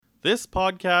This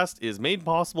podcast is made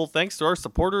possible thanks to our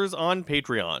supporters on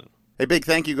Patreon. A big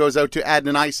thank you goes out to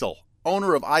Adnan Eisel,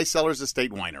 owner of Eisellers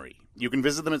Estate Winery. You can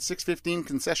visit them at 615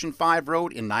 Concession 5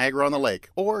 Road in Niagara-on-the-Lake,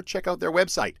 or check out their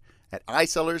website at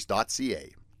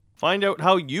eisellers.ca. Find out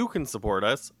how you can support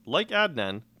us, like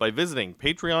Adnan, by visiting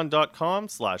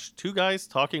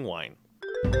patreon.com/2guystalkingwine.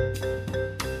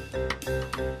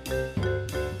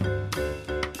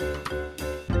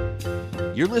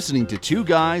 You're listening to Two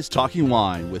Guys Talking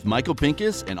Wine with Michael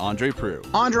Pincus and Andre Proulx.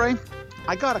 Andre,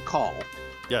 I got a call.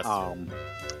 Yes.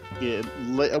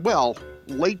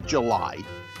 Late July.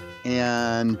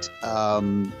 And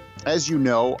as you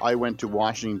know, I went to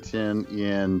Washington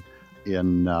in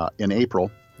April.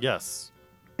 Yes.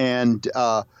 And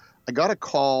I got a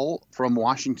call from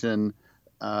Washington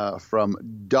from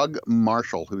Doug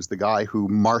Marshall, who's the guy who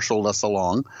marshaled us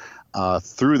along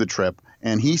through the trip.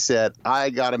 And he said,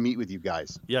 I got to meet with you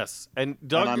guys. Yes. And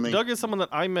Doug is someone that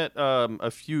I met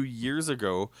a few years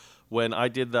ago when I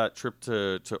did that trip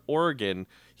to Oregon.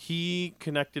 He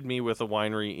connected me with a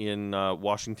winery in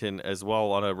Washington as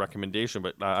well on a recommendation.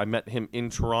 But I met him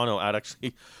in Toronto at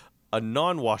actually a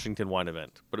non-Washington wine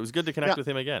event. But it was good to connect with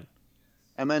him again.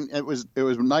 And then it was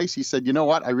nice. He said, you know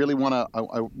what? I really want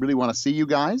to see you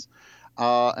guys.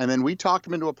 And then we talked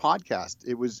him into a podcast.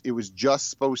 It was just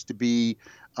supposed to be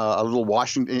a little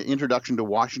introduction to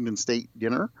Washington State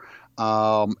dinner.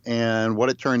 And what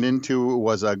it turned into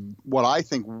was what I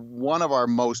think one of our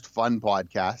most fun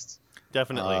podcasts.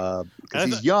 Definitely. Because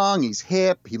he's young, he's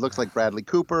hip, he looks like Bradley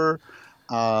Cooper.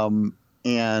 And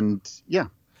yeah.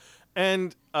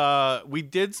 And we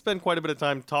did spend quite a bit of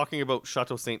time talking about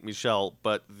Chateau Ste. Michelle,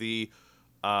 but the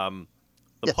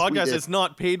podcast is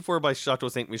not paid for by Chateau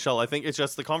Ste. Michelle. I think it's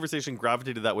just the conversation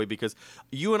gravitated that way because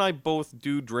you and I both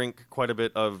do drink quite a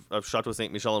bit of Chateau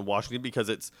Ste. Michelle in Washington because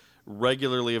it's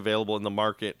regularly available in the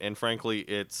market, and frankly,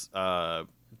 it's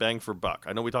bang for buck.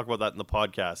 I know we talk about that in the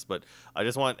podcast, but I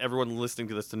just want everyone listening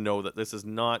to this to know that this is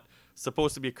not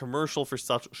supposed to be a commercial for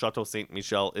Chateau Ste.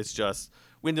 Michelle. It's just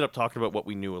we ended up talking about what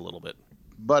we knew a little bit.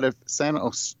 But if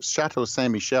Chateau Ste.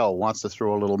 Michelle wants to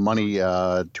throw a little money to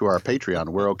our Patreon,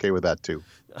 we're okay with that too.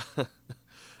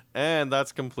 And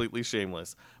that's completely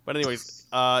shameless. But anyways,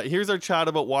 here's our chat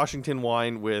about Washington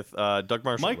wine with Doug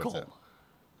Marshall. Michael,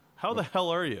 how the hell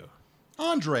are you?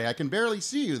 Andre, I can barely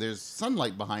see you. There's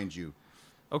sunlight behind you.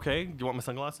 Okay, do you want my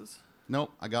sunglasses?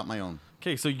 Nope, I got my own.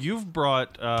 Okay, so you've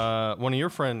brought one of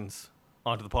your friends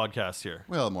onto the podcast here.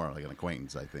 Well, more like an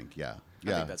acquaintance, I think. Yeah.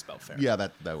 I think that's about fair. Yeah,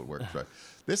 that would work. Right.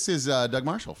 This is Doug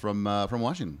Marshall from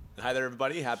Washington. Hi there,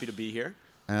 everybody. Happy to be here.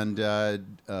 And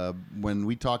when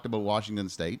we talked about Washington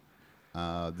State,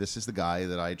 this is the guy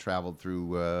that I traveled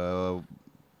through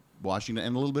Washington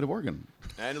and a little bit of Oregon.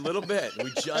 And a little bit.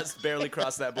 We just barely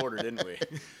crossed that border, didn't we?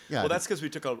 Yeah. Well, that's because we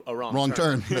took a wrong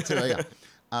turn. That's it,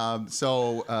 yeah.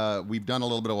 So we've done a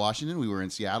little bit of Washington. We were in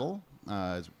Seattle,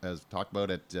 as talked about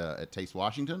at Taste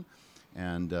Washington.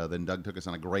 And then Doug took us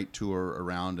on a great tour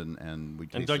around, and we.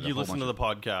 And Doug, you listen to the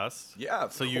podcast, yeah.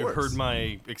 So you heard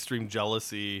my extreme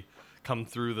jealousy come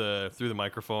through the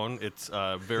microphone. It's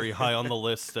very high on the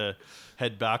list to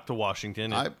head back to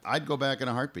Washington. I'd go back in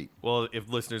a heartbeat. Well, if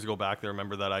listeners go back, they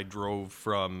remember that I drove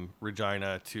from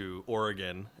Regina to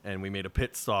Oregon, and we made a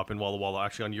pit stop in Walla Walla,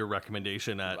 actually on your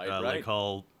recommendation at Lake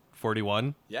Hall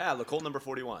 41. Yeah, Le Col number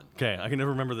 41. Okay, I can never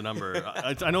remember the number.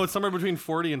 I know it's somewhere between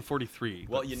 40 and 43.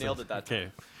 Well, you nailed it that time.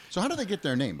 Okay. So how do they get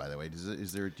their name, by the way?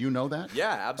 Do you know that?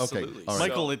 Yeah, absolutely. Okay. All right.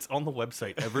 Michael, it's on the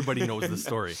website. Everybody knows the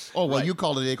story. Oh, well, you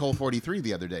called it Le Col 43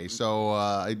 the other day, so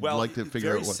I'd like to figure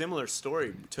out very similar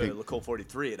story to Le Col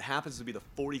 43. It happens to be the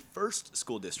 41st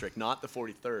school district, not the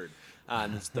 43rd.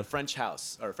 And it's the French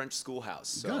house, or French schoolhouse.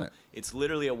 So it's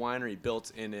literally a winery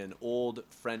built in an old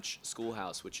French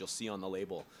schoolhouse, which you'll see on the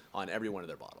label on every one of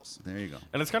their bottles. There you go.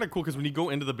 And it's kind of cool because when you go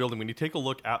into the building, when you take a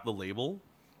look at the label,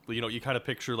 you know, you kind of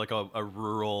picture like a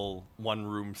rural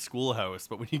one-room schoolhouse,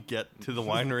 but when you get to the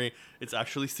winery, it's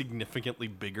actually significantly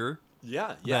bigger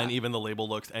than even the label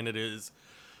looks. And it is,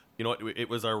 you know, it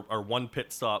was our one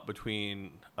pit stop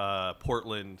between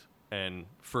Portland and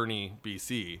Fernie,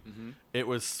 BC. Mm-hmm. It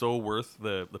was so worth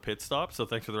the pit stop, so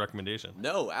thanks for the recommendation.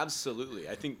 No, absolutely.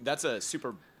 I think that's a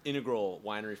super integral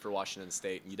winery for Washington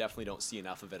State, and you definitely don't see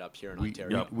enough of it up here in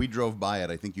Ontario. We drove by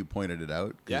it. I think you pointed it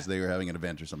out because they were having an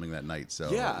event or something that night. So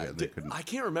they couldn't. I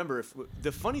can't remember if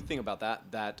the funny thing about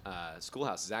that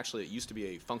schoolhouse is actually it used to be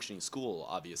a functioning school,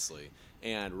 obviously,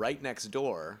 And right next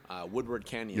door, Woodward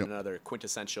Canyon, another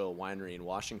quintessential winery in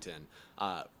Washington,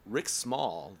 Rick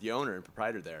Small, the owner and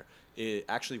proprietor there,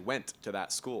 actually went to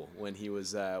that school when he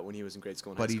was in grade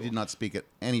school and high But he school. did not speak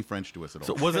any French to us at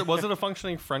all. So was it a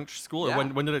functioning French school? Yeah. Or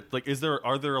when did it, like,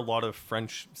 are there a lot of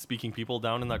French speaking people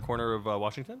down in that corner of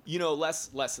Washington? You know, less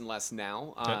and less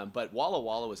now. Okay. But Walla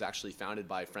Walla was actually founded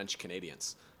by French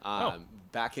Canadians.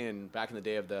 Back in the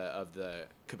day of the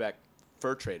Quebec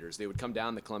fur traders, they would come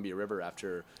down the Columbia River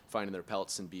after finding their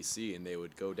pelts in BC, and they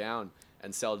would go down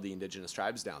and sell to the indigenous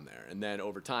tribes down there. And then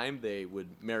over time, they would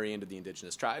marry into the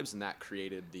indigenous tribes, and that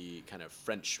created the kind of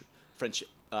French,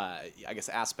 I guess,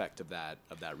 aspect of that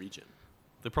region.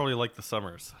 They probably like the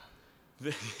summers.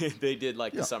 They did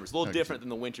like the summers, a little I different than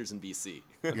the winters in BC.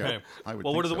 Okay. I would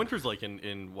Well, what think are the so. winters like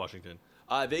in Washington?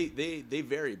 They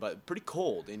vary, but pretty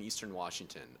cold in eastern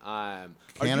Washington.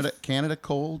 Canada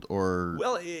cold or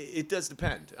Well, it does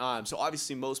depend. So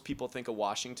obviously, most people think of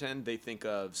Washington. They think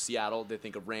of Seattle. They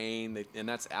think of rain, and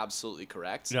that's absolutely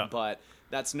correct. Yeah. But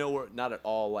that's not at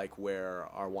all like where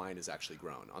our wine is actually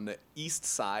grown. On the east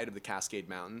side of the Cascade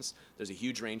Mountains, there's a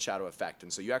huge rain shadow effect,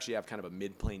 and so you actually have kind of a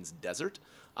mid-plains desert.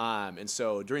 And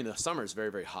so during the summers, very,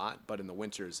 very hot, but in the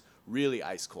winters, really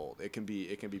ice cold. It can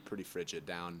be pretty frigid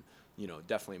down.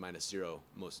 Definitely -0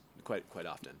 quite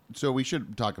often. so we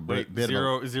should talk a bit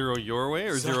about Zero your way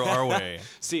or zero our way?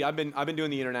 See, I've been doing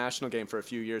the international game for a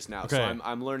few years now, so Okay.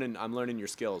 I'm learning your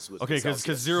skills with Okay, because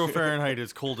Celsius. 0 Fahrenheit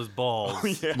is cold as balls.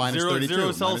 minus Zero 32. zero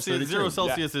minus Celsius 32. zero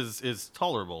Celsius is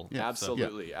tolerable. Yeah.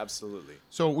 Absolutely, absolutely.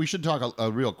 So we should talk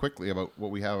real quickly about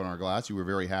what we have in our glass. You were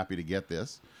very happy to get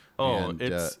this. Oh, And,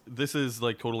 this is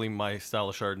like totally my style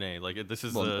of Chardonnay. Like this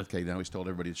is well, the okay. Now he's told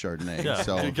everybody it's Chardonnay. yeah,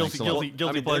 So guilty thanks a lot. guilty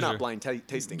I mean, pleasure. they're not blind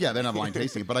tasting. Yeah, they're not blind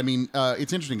tasting it, but I mean,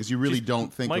 it's interesting because you really Jeez,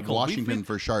 don't think Michael, of we've Washington been-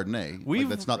 for Chardonnay. Like, we've-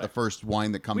 that's not the first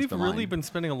wine that comes We've to really mind. been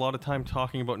spending a lot of time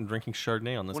talking about and drinking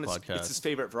Chardonnay on this When podcast. it's his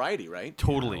favorite variety, right?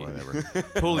 Totally, Whatever.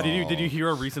 totally. Did you hear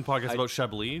our recent podcast about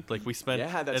Chablis? Like we spent,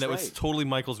 Yeah, that's and it was right. totally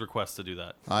Michael's request to do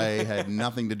that. I had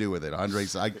nothing to do with it.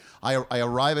 Andre's, I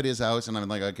arrive at his house and I'm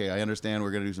like, okay, I understand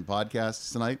we're going to do some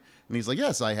podcasts tonight. And he's like,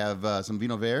 yes, I have some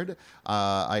Vino Verde.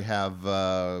 I have,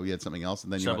 we had something else.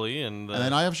 And then Chablis and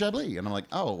then I have Chablis. And I'm like,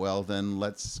 oh, well, then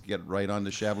let's get right on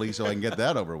to Chablis so I can get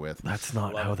that over with. that's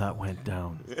not how that went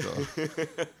down.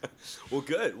 Well,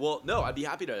 good. Well, no, I'd be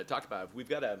happy to talk about it. We've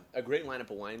got a great lineup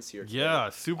of wines here today. Yeah,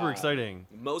 super exciting.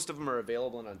 Most of them are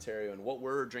available in Ontario, and what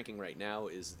we're drinking right now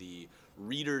is the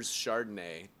Reader's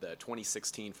Chardonnay, the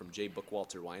 2016 from J.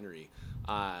 Bookwalter Winery.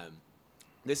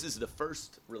 This is the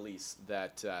first release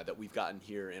that we've gotten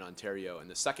here in Ontario, and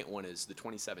the second one is the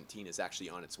 2017 is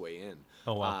actually on its way in.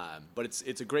 Oh, wow. But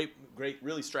it's a great,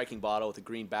 really striking bottle with a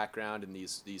green background and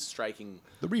these striking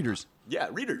The readers.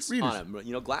 readers on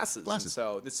them, glasses. Glasses.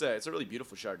 And so it's a really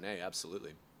beautiful Chardonnay,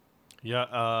 absolutely. Yeah.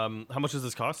 How much does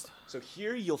this cost? So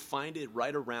here you'll find it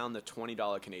right around the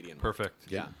 $20 Canadian mark. Perfect.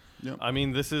 Yeah. Yeah. I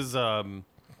mean, this is something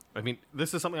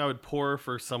I would pour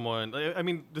for someone. I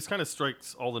mean, this kind of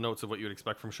strikes all the notes of what you would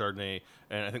expect from Chardonnay,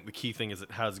 and I think the key thing is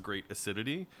it has great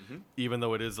acidity, even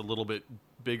though it is a little bit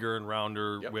bigger and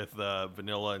rounder Yep. with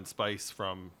vanilla and spice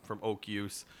from oak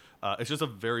use. It's just a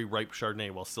very ripe Chardonnay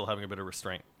while still having a bit of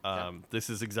restraint. This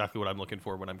is exactly what I'm looking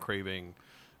for when I'm craving.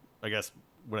 I guess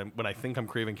when I think I'm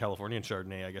craving Californian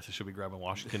Chardonnay, I guess I should be grabbing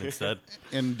Washington instead.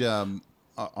 And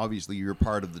obviously, you're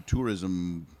part of the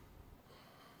tourism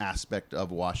aspect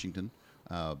of Washington.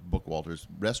 Bookwalter's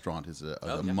restaurant is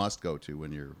a must go to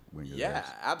when you're Yeah, there.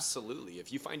 absolutely.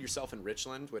 If you find yourself in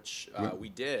Richland, which we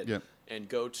did, Yeah. and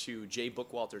go to Jay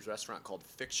Bookwalter's restaurant called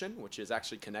Fiction, which is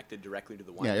actually connected directly to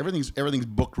the wine. Yeah, everything's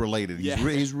book related. Yeah.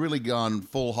 He's really gone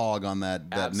full hog on that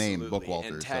name, Absolutely. Bookwalter.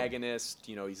 so- Antagonist,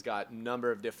 he's got a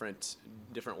number of different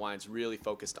wines really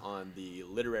focused on the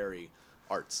literary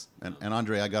arts. And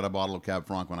Andre, I got a bottle of Cab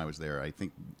Franc when I was there. I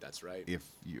think That's right. if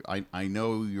you, I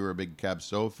know you're a big Cab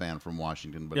Sauv fan from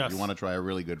Washington, but Yes. if you want to try a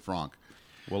really good Franc,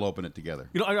 we'll open it together.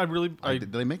 I really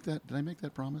Did I make that? Did I make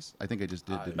that promise? I think I just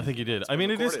did. Didn't I think you did. It's I mean,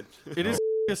 been it is recorded. it is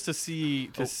curious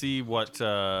to see what.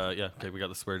 Yeah, okay, we got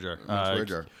the swear jar. Swear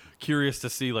jar. Curious to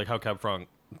see like how Cab Franc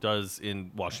does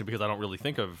in Washington because I don't really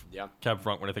think of Cab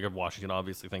Franc when I think of Washington.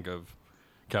 Obviously, think of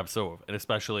Cab Sauv, and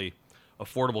especially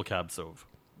affordable Cab Sauv.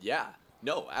 Yeah.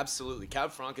 No, absolutely.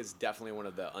 Cab Franc is definitely one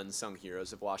of the unsung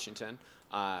heroes of Washington.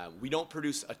 We don't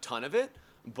produce a ton of it,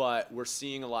 but we're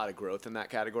seeing a lot of growth in that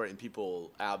category, and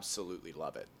people absolutely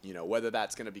love it. Whether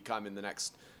that's going to become in the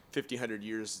next 50, 100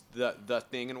 years the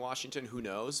thing in Washington. Who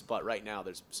knows? But right now,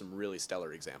 there's some really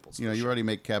stellar examples. You know, you already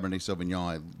make Cabernet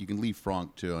Sauvignon. You can leave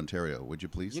Franc to Ontario, would you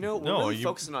please? You know, we're really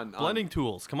focusing on blending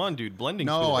tools. Come on, dude, blending.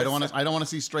 No, tools. I don't want to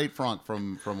see straight Franc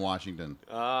from Washington.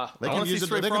 They can use it.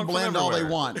 They can Franc blend all they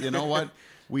everywhere. want. You know what?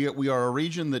 We are a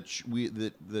region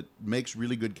that makes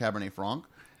really good Cabernet Franc,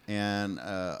 and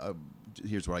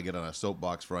here's where I get on a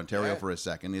soapbox for Ontario for a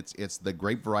second. It's the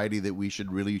grape variety that we should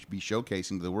really be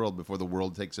showcasing to the world before the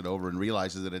world takes it over and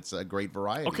realizes that it's a great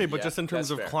variety. Okay, but Yeah, just in terms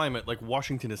that's of fair. climate, like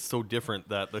Washington is so different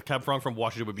that the Cab Franc from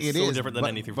Washington would be It so is, different than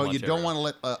anything from but you Ontario. don't want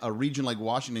to let a region like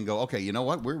Washington go, okay, you know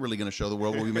what? We're really going to show the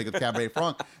world what we make with Cabernet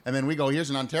Franc. And then we go, here's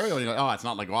in Ontario, and you go, oh, it's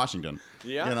not like Washington.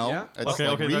 Yeah, You know? yeah. It's Okay,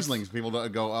 like okay, that's- Rieslings. People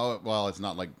don't go, oh, well, it's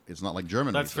not like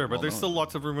Germany. That's fair, Well, but there's no. still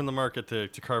lots of room in the market to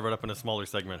carve it up into smaller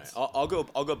segments. I'll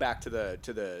go back to the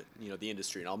the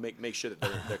industry, and I'll make sure that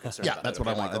they're concerned. Yeah, about that's that, what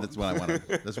I okay, want.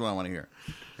 Michael? That's what I want to hear.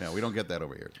 Yeah, we don't get that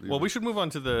over here. Well, we should move on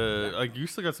to the. You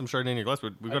still got some Chardonnay in your glass,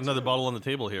 but we've got another bottle on the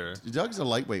table here. Doug's a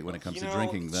lightweight when it comes You to know,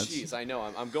 drinking. That's Jeez, I know.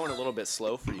 I'm going a little bit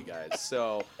slow for you guys.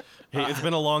 So Hey, it's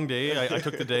been a long day. I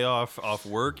took the day off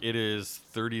work. It is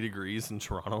 30 degrees in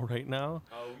Toronto right now.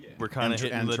 Oh, yeah. We're kind of And tr-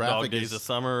 hitting and the dog traffic days is- of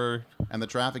summer. and the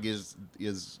traffic is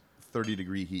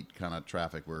 30-degree heat kind of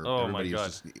traffic where Oh, my everybody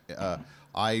is just.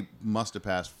 I must have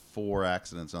passed 4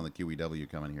 accidents on the QEW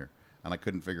coming here, and I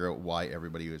couldn't figure out why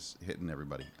everybody was hitting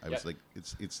everybody. I was Yeah. like,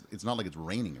 it's not like it's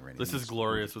raining or anything. This is It's-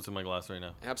 glorious. What's in my glass right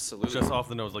now? absolutely. Just off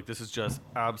the nose, like this is just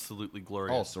absolutely Oh,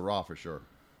 glorious. Syrah for sure.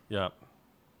 Yeah.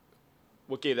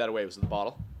 What gave that away was the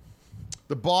bottle.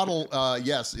 The bottle,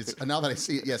 yes, it's now that I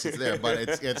see it, yes, it's there, but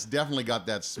it's definitely got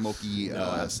that smoky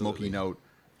absolutely. note.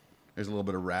 There's a little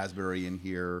bit of raspberry in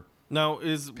here. Now,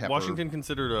 is Pepper. Washington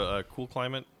considered a cool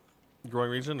climate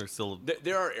growing region, or still?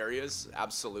 There are areas,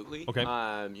 absolutely. Okay.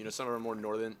 You know, some of our more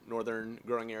northern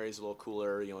growing areas a little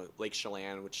cooler. You know, Lake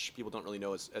Chelan, which people don't really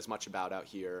know as much about out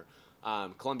here.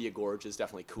 Columbia Gorge is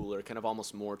definitely cooler, kind of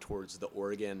almost more towards the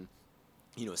Oregon,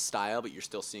 style, but you're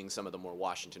still seeing some of the more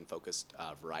Washington-focused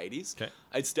varieties. Okay.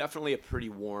 It's definitely a pretty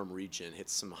warm region.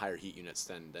 Hits some higher heat units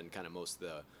than kind of most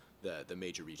of the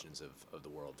major regions of the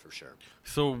world, for sure.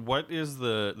 So, what is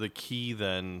the key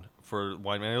then for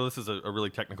wine? I know this is a really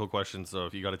technical question, so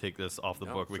if you got to take this off the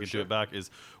No, book, we for can sure. do it back.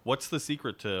 Is what's the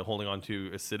secret to holding on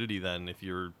to acidity then if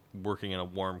you're working in a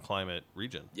warm climate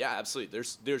region? Yeah, absolutely.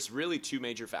 There's really 2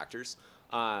 major factors.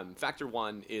 Factor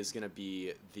 1 is going to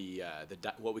be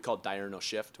what we call diurnal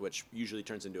shift, which usually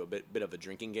turns into a bit of a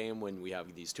drinking game when we have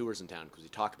these tours in town because we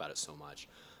talk about it so much.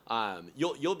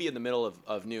 You'll be in the middle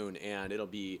of noon and it'll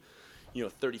be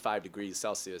 35 degrees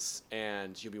Celsius,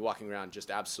 and you'll be walking around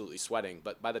just absolutely sweating.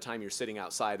 But by the time you're sitting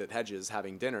outside at Hedges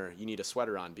having dinner, you need a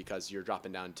sweater on because you're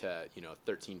dropping down to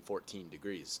 13, 14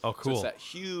 degrees. Oh, So cool. it's that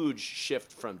huge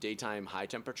shift from daytime high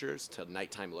temperatures to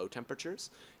nighttime low temperatures.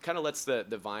 Kind of lets the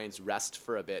vines rest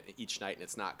for a bit each night, and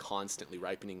it's not constantly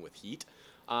ripening with heat.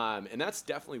 And that's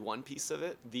definitely one piece of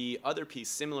it. The other piece,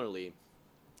 similarly,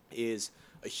 is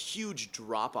a huge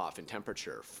drop off in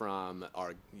temperature from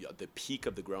the peak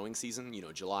of the growing season,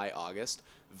 July, August.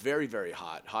 Very, very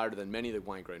hot, hotter than many of the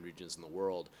wine growing regions in the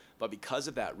world. But because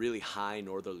of that really high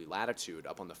northerly latitude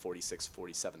up on the 46th,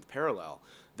 47th parallel,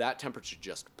 that temperature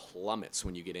just plummets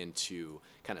when you get into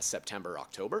kind of September,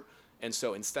 October. And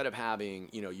so instead of having,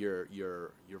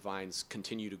 your vines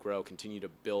continue to grow, continue to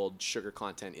build sugar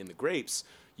content in the grapes,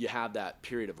 you have that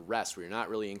period of rest where you're not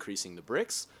really increasing the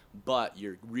bricks, but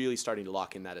you're really starting to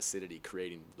lock in that acidity,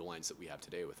 creating the wines that we have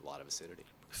today with a lot of acidity.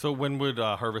 So, when would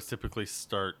harvest typically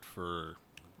start for?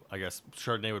 I guess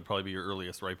Chardonnay would probably be your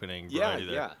earliest ripening variety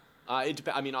there.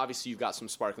 Obviously you've got some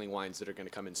sparkling wines that are going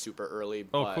to come in super early.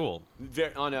 Oh, but cool.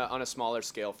 On a smaller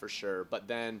scale for sure. But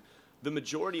then the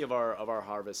majority of our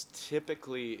harvest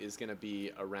typically is going to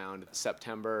be around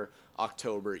September,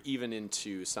 October, even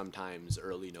into sometimes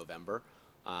early November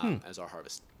as our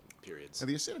harvest periods. And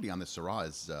the acidity on this Syrah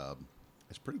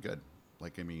is pretty good.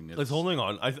 It's holding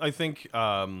on. I think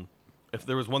if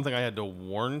there was one thing I had to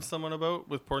warn someone about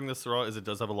with pouring this Syrah is it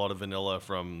does have a lot of vanilla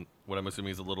from what I'm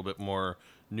assuming is a little bit more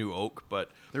new oak,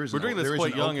 but There is we're an doing oak- this there is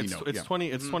quite an young. oaky It's note, it's yeah.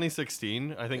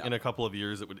 2016. I think Yeah. in a couple of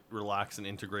years it would relax and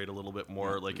integrate a little bit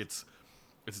more. Like it's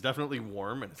definitely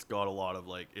warm and it's got a lot of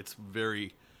it's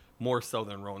very more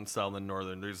Southern Rhone style than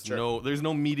Northern. There's Sure. no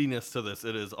meatiness to this.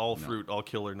 It is all fruit, all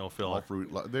killer, no filler. all fruit.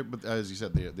 But as you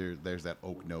said, there's that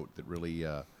oak note that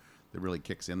really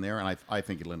kicks in there, and I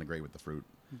think it'll integrate with the fruit.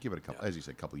 Give it a couple, as you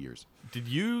said, couple years. Did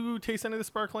you taste any of the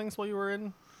sparklings while you were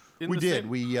in? We did.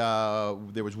 We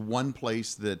there was one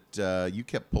place that you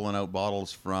kept pulling out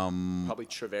bottles from. Probably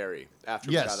Treveri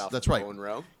after Yes, we got off that's the right.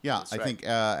 Monroe. Yeah, That's I right. think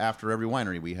after every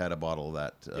winery we had a bottle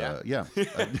of that. Yeah.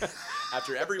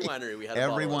 After every winery we had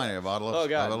Every a bottle winery, of a bottle of, Oh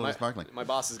god, bottle of sparkling. my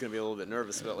boss is going to be a little bit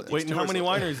nervous about what these Wait, and how tours many look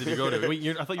like. wineries did you go to?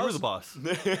 Wait, I thought you were the boss.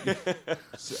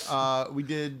 We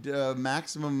did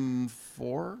maximum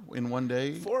 4 in one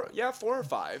day. 4 or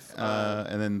 5.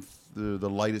 And then the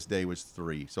lightest day was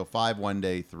 3. So 5 one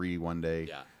day, 3 one day.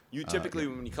 Yeah. You typically,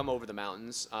 when you come over the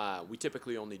mountains, we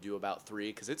typically only do about 3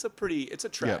 because it's a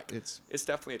trek. Yeah, it's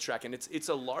definitely a trek, and it's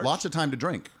a large. Lots of time to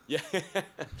drink. Yeah,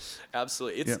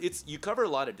 absolutely. It's you cover a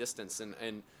lot of distance,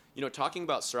 and talking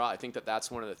about Syrah, I think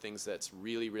that's one of the things that's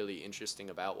really, really interesting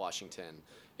about Washington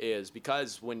is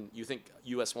because when you think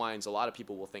U.S. wines, a lot of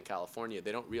people will think California.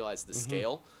 They don't realize the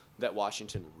scale that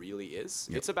Washington really is.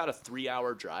 Yep. It's about a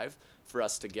 3-hour drive for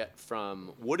us to get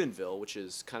from Woodinville, which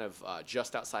is kind of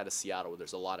just outside of Seattle, where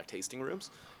there's a lot of tasting rooms,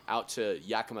 out to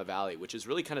Yakima Valley, which is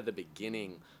really kind of the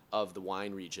beginning of the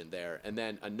wine region there. And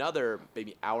then another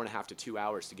maybe hour and a half to 2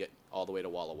 hours to get all the way to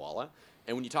Walla Walla.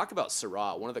 And when you talk about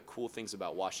Syrah, one of the cool things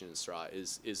about Washington Syrah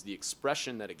is the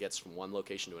expression that it gets from one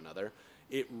location to another.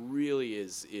 It really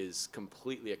is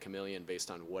completely a chameleon based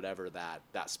on whatever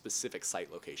that specific site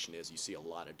location is. You see a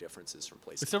lot of differences from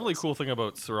place to It's definitely a place. cool thing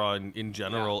about Syrah in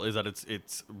general is that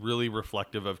it's really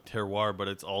reflective of terroir, but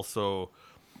it's also,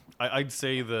 I'd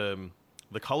say the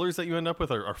colors that you end up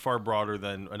with are far broader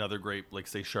than another grape like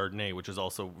say Chardonnay, which is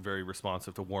also very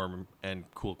responsive to warm and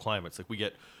cool climates. Like we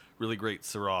get really great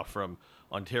Syrah from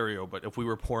Ontario, but if we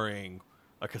were pouring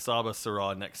a Casaba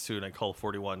Syrah next to an École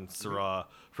 41 Syrah,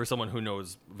 for someone who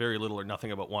knows very little or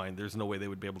nothing about wine, there's no way they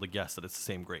would be able to guess that it's the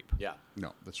same grape. Yeah.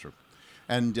 No, that's true.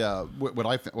 And what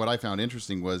I found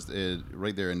interesting was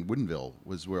right there in Woodinville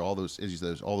was where all those, as you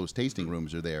said, all those tasting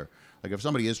rooms are there. Like if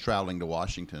somebody is traveling to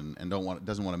Washington and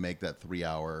doesn't want to make that 3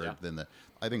 hour, then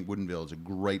I think Woodinville is a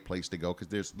great place to go because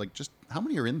there's like just how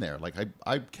many are in there? Like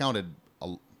I counted.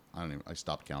 I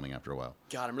stopped counting after a while.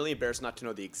 God, I'm really embarrassed not to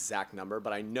know the exact number,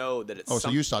 but I know that it's. Oh, so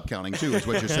you stopped counting too? Is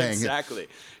what you're saying? Exactly.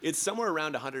 It's somewhere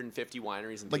around 150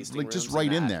 wineries and tasting rooms. just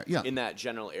right in there, yeah. In that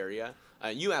general area.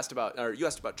 You asked about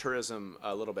tourism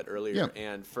a little bit earlier, Yeah.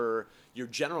 and for your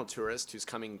general tourist who's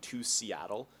coming to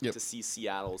Seattle Yep. to see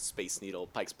Seattle, Space Needle,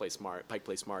 Pike Place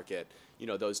Market,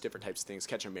 those different types of things,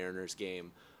 catch a Mariners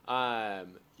game.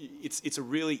 It's a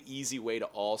really easy way to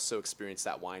also experience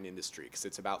that wine industry because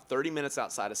it's about 30 minutes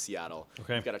outside of Seattle.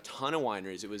 Okay. You've got a ton of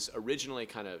wineries. It was originally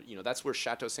kind of, that's where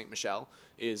Chateau Ste. Michelle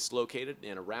is located,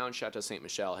 and around Chateau Ste.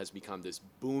 Michelle has become this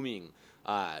booming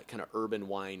kind of urban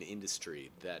wine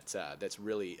industry that's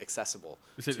really accessible.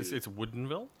 It's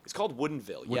Woodinville? It's called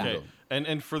Woodinville. Yeah. Okay.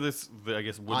 And for this, I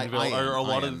guess Woodinville are a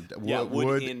lot of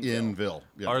Woodinville.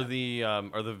 Yeah. are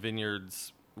the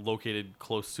vineyards located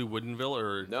close to Woodinville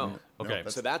or No. Okay.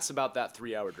 So that's about that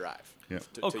 3-hour drive Yeah.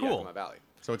 to Oh, cool. Yakima Valley.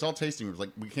 So it's all tasting rooms. Like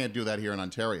we can't do that here in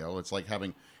Ontario. It's like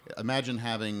imagine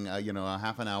having a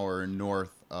half an hour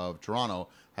north of Toronto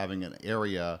having an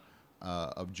area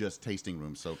of just tasting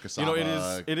rooms. So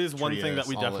Casaba, it is one thing that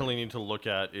we Trias, all definitely need to look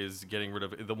at is getting rid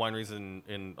of the wineries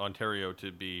in Ontario to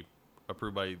be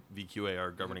approved by VQA,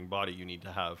 our governing body. You need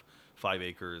to have 5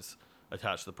 acres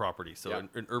attached to the property. So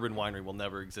an urban winery will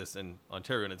never exist in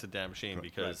Ontario, and it's a damn shame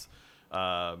because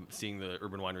seeing the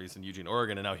urban wineries in Eugene,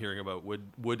 Oregon, and now hearing about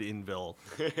Woodinville.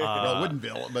 well,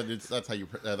 Woodinville, but that's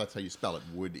how you spell it.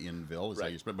 Woodinville is how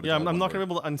you spell it. But Yeah, it's all I'm not one going to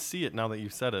be word. able to unsee it now that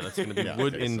you've said it. It's going to be Yeah,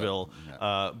 Woodinville.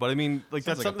 so, But I mean, like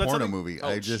Sounds that's like a porno something- movie. Oh,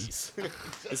 I just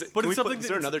jeez. But it's something Is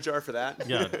there that's- another jar for that?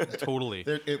 Yeah, totally.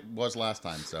 it was last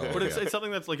time. So, But yeah. it's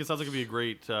something that's like it sounds like it'd be a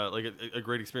great a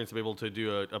great experience to be able to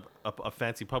do a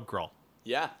fancy pub crawl.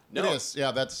 Yeah. No. It is.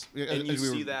 Yeah, that's And as you we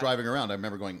see were that- driving around. I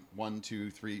remember going 1, 2,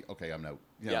 3. Okay, I'm out.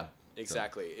 Yeah.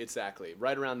 Exactly.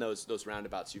 Right around those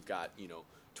roundabouts, you've got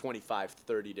 25,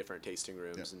 30 different tasting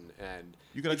rooms, and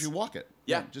You could it's- actually walk it.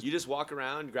 Yeah, you just walk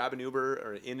around, grab an Uber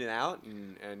or in and out,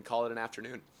 and call it an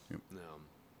afternoon.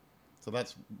 So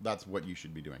that's what you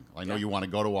should be doing. I know Yeah. you want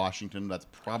to go to Washington. That's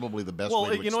probably the best Well,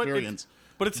 way to you know what, experience.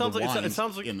 but it sounds the like- it wines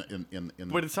sounds like- in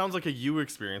But it sounds like a you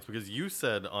experience because you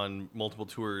said on multiple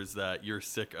tours that you're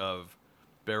sick of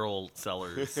barrel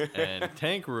cellars and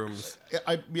tank rooms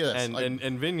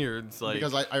and vineyards. Like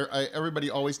because I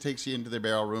everybody always takes you into their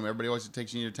barrel room. Everybody always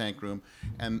takes you into your tank room,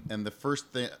 and the first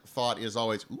thought is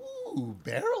always, ooh,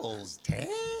 barrels,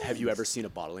 tanks. Have you ever seen a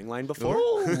bottling line before?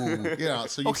 Ooh. Yeah.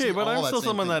 So you okay, see but all I'm that still same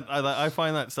someone thing. that I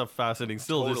find that stuff fascinating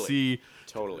still to Totally. see.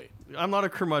 Totally. I'm not a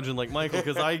curmudgeon like Michael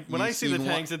because when I see the seen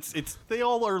tanks, it's they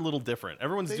all are a little different.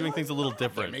 Everyone's doing things a little They're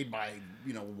different. made by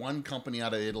one company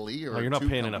out of Italy or Oh, you're not two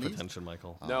paying enough companies. attention, Michael.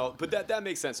 Michel. No, but that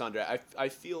makes sense, Andre. I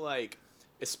feel like,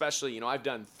 especially, I've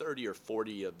done 30 or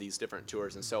 40 of these different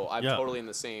tours, and so I'm totally in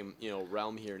the same,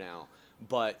 realm here now.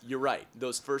 But you're right.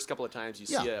 Those first couple of times you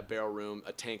see a barrel room,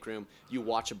 a tank room, you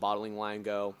watch a bottling line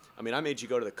go. I mean, I made you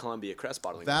go to the Columbia Crest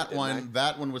bottling line.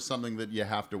 That one was something that you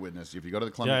have to witness. If you go to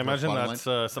the Columbia Crest bottling line, that's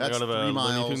something out of a 3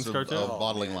 Looney Tunes miles cartoon. of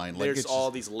bottling line. Like, there's all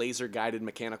these laser-guided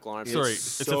mechanical arms. Sorry,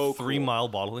 it's a so 3-mile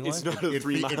bottling line? It's not a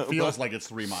 3 mile. It feels like it's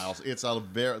 3 miles. It's a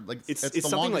very it's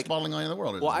the longest bottling line in the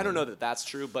world. Well, I don't know that that's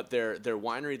true, but their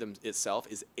winery itself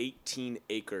is 18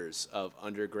 acres of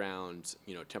underground,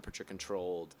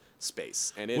 temperature-controlled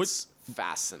space, and it's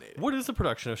fascinating. What is the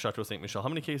production of Chateau Ste. Michelle? How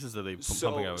many cases are they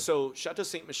pumping out? So Chateau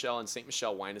Ste. Michelle and Ste.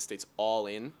 Michelle Wine Estates all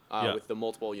in, with the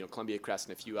multiple, Columbia Crest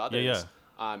and a few others,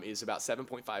 is about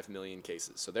 7.5 million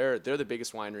cases. So they're the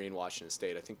biggest winery in Washington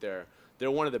State. I think they're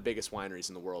one of the biggest wineries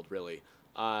in the world, really,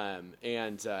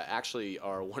 and actually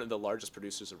are one of the largest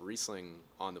producers of Riesling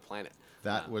on the planet.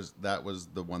 That was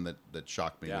the one that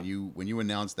shocked me when you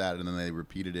announced that, and then they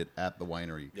repeated it at the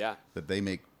winery. Yeah, that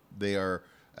they are.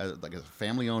 Like a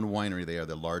family-owned winery, they are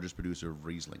the largest producer of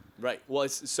Riesling. Right. Well,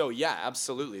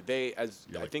 absolutely. I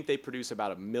think they produce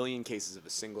about 1 million cases of a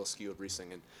single SKU of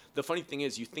Riesling. And the funny thing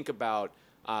is, you think about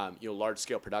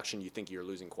large-scale production, you think you're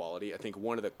losing quality. I think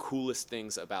one of the coolest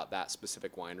things about that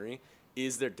specific winery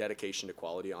is their dedication to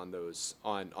quality on those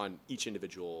on each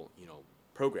individual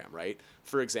program. Right.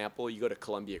 For example, you go to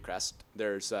Columbia Crest.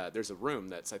 There's a room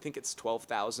that's, I think it's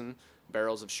 12,000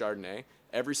 barrels of Chardonnay.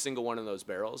 Every single one of those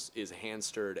barrels is hand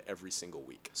stirred every single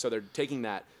week. So they're taking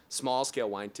that small scale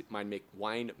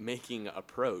wine making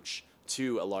approach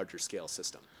to a larger scale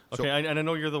system. Okay, and I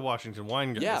know you're the Washington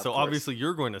wine guy, so obviously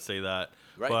you're going to say that.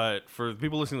 Right. But for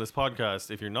people listening to this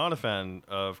podcast, if you're not a fan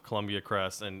of Columbia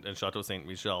Crest and Chateau Ste.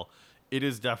 Michelle, it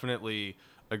is definitely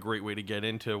a great way to get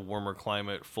into warmer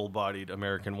climate, full-bodied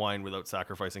American wine without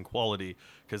sacrificing quality,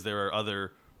 because there are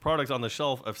other products on the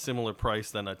shelf of similar price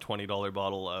than a $20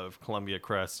 bottle of Columbia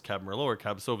Crest Cab Merlot or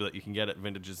Cab Sauv that you can get at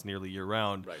vintages nearly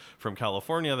year-round from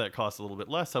California that cost a little bit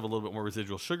less, have a little bit more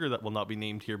residual sugar that will not be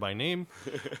named here by name.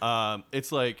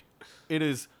 It's like, it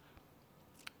is...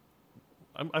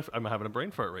 I'm having a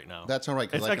brain fart right now. That's all right.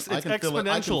 It's exponential.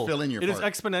 I can fill in your fart. It is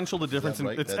exponential the difference.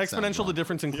 It's exponential the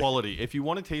difference in quality. If you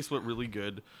want to taste what really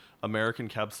good American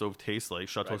Cab Sauv tastes like,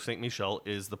 Chateau Ste. Michelle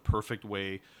is the perfect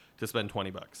way to spend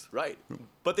 $20. Right.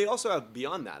 But they also have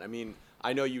beyond that. I mean,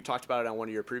 I know you talked about it on one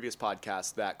of your previous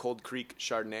podcasts, that Cold Creek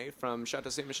Chardonnay from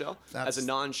Chateau Ste. Michelle. As a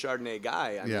non-Chardonnay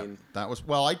guy, I mean... that was...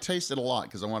 Well, I tasted a lot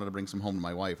because I wanted to bring some home to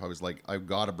my wife. I was like, I've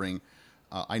got to bring...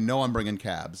 I know I'm bringing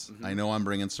Cabs. Mm-hmm. I know I'm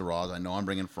bringing Syrahs. I know I'm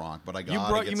bringing Franc, but I got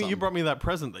to get you brought me that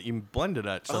present that you blended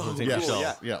at Chateau Ste.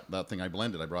 Michelle. Yeah, that thing I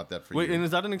blended. I brought that for you. Wait, and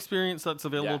is that an experience that's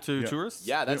available to tourists?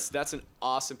 Yeah, that's an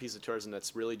awesome piece of tourism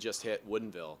that's really just hit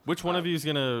Woodinville. Which one of you is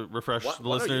going to refresh the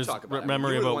listeners'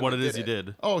 memory about what it is you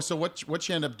did? Oh, so what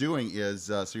you end up doing is,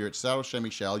 so you're at Chateau Ste.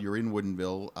 Michelle, you're in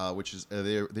Woodinville, which is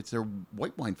it's their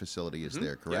white wine facility is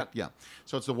there, correct? Yeah.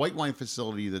 So it's the white wine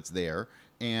facility that's there,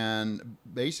 and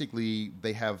basically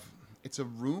they have... It's a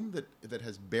room that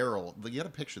has barrel. You got to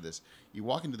picture this. You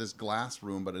walk into this glass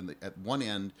room, but at one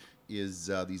end is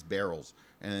these barrels.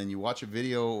 And you watch a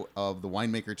video of the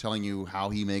winemaker telling you how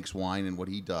he makes wine and what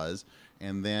he does.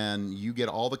 And then you get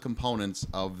all the components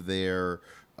of their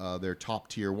top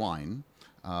tier wine.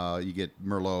 You get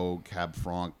Merlot, Cab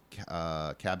Franc,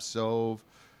 Cab Sauv,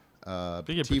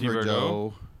 Petit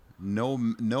Verdot. No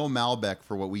Malbec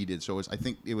for what we did. So I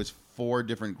think it was 4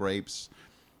 different grapes.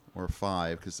 Or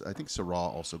 5, because I think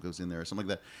Syrah also goes in there or something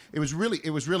like that. It was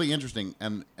really interesting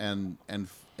and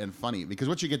funny, because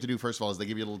what you get to do first of all is they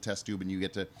give you a little test tube and you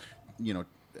get to,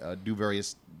 do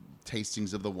various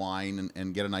tastings of the wine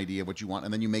and get an idea of what you want,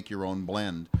 and then you make your own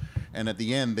blend. And at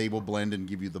the end, they will blend and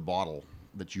give you the bottle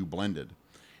that you blended.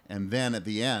 And then at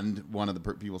the end, one of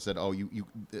the people said, "Oh,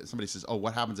 somebody says, oh,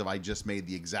 what happens if I just made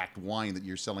the exact wine that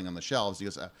you're selling on the shelves?" He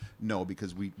goes, "No,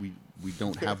 because we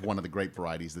don't have one of the grape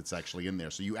varieties that's actually in there.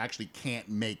 So you actually can't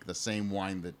make the same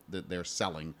wine that they're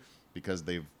selling because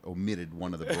they've omitted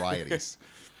one of the varieties."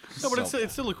 No, but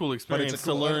it's still a cool experience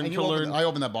to learn. I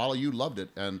opened that bottle. You loved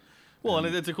it, and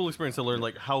it's a cool experience to learn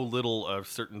like how little of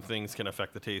certain things can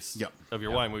affect the taste of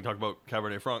your wine. When we talk about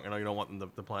Cabernet Franc, I know you don't want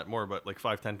them to plant more, but like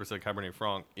 5-10% Cabernet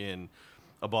Franc in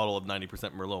a bottle of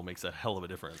 90% Merlot makes a hell of a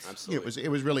difference. Absolutely, it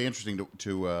was really interesting to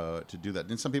do that.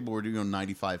 And some people were doing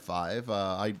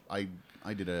 95.5.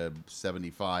 I did a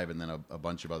 75 and then a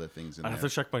bunch of other things in there. I have to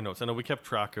check my notes. I know we kept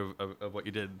track of what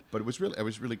you did. But it was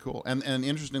really cool. And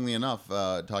interestingly enough,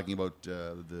 talking about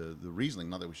the Riesling,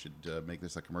 not that we should make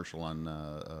this a commercial on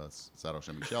Chateau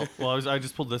Ste. Michelle. Well, I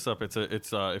just pulled this up. It's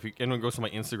if anyone goes to my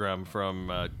Instagram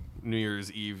from New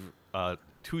Year's Eve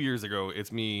 2 years ago.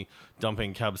 It's me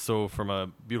dumping Cab Sauv from a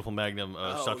beautiful Magnum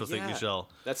of Chateau Ste. Michelle.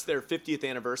 That's their 50th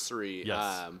anniversary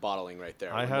bottling right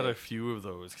there. I had a few of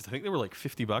those because I think they were like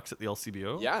 $50 at the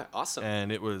LCBO. Yeah, awesome.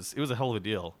 And it was a hell of a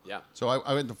deal. Yeah. So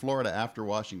I went to Florida after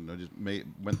Washington. I just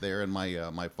went there, and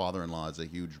my father-in-law is a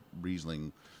huge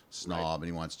Riesling snob, and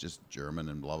he wants just German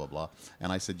and blah blah blah.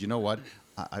 And I said, you know what?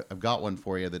 I've got one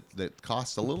for you that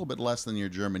costs a little bit less than your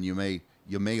German. You may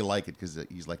like it, because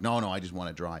he's like, no, I just want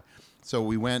it dry. So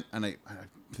we went, and I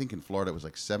think in Florida it was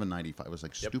like $7.95. It was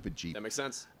like stupid cheap. That makes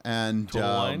sense. And Total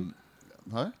Wine?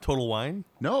 Huh? Total Wine?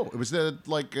 No, it was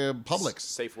Publix.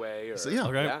 Safeway or So, yeah,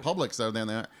 Okay. Publix out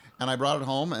there. And I brought it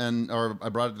home, or I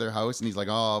brought it to their house, and he's like,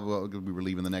 oh, well, we were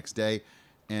leaving the next day.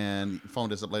 And he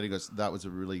phoned us up later. He goes, that was a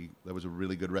really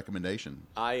good recommendation.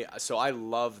 So I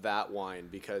love that wine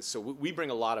because we bring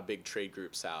a lot of big trade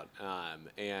groups out,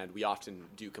 and we often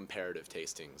do comparative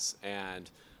tastings.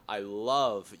 And I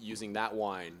love using that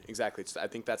wine. Exactly. I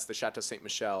think that's the Chateau Ste.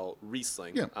 Michelle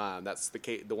Riesling. Yeah. That's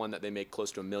the one that they make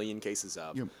close to 1 million cases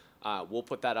of. Yeah. We'll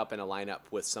put that up in a lineup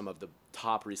with some of the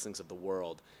top Rieslings of the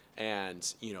world.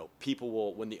 And, people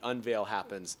will, when the unveil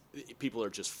happens, people are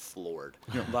just floored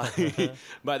by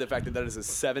the fact that is a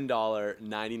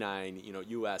 $7.99,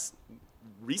 US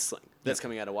Riesling that's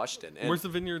coming out of Washington. And where's the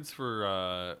vineyards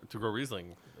for to grow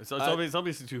Riesling? So it's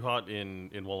obviously too hot in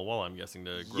Walla Walla, I'm guessing,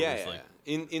 to grow Riesling.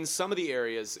 Yeah. In some of the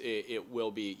areas, it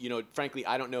will be. Frankly,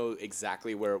 I don't know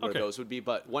exactly where those would be,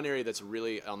 but one area that's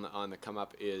really on the come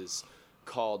up is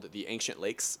called the Ancient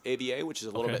Lakes AVA, which is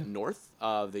a little bit north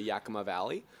of the Yakima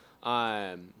Valley.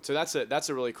 So that's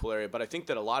a really cool area. But I think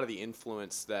that a lot of the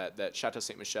influence that Chateau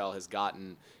Ste. Michelle has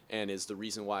gotten, and is the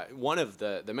reason why, one of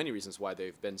the many reasons why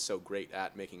they've been so great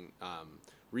at making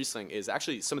Riesling, is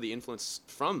actually some of the influence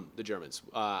from the Germans.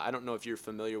 I don't know if you're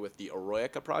familiar with the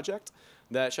Eroica project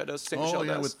that Chateau Ste. Michelle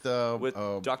does with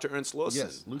Dr. Ernst Loosen.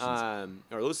 Yes,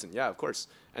 or Loosen, yeah, of course.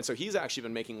 And so he's actually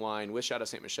been making wine with Chateau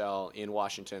Ste. Michelle in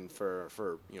Washington for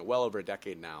well over a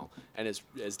decade now, and has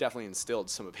definitely instilled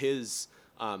some of his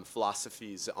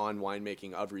philosophies on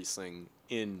winemaking of Riesling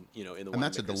in the winemaking. And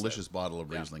that's a delicious bottle of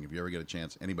Riesling. If you ever get a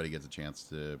chance, anybody gets a chance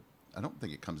to. I don't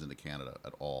think it comes into Canada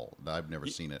at all. I've never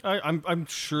seen it. I'm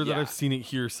sure that I've seen it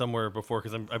here somewhere before,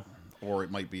 because or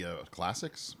it might be a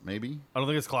Classics, maybe. I don't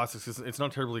think it's Classics. It's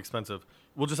not terribly expensive.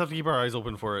 We'll just have to keep our eyes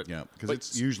open for it. Yeah, because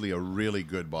it's usually a really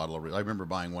good bottle of. I remember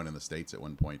buying one in the States at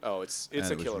one point. Oh, it's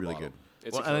a killer really bottle. Good.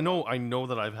 And I know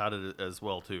that I've had it as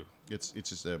well too. It's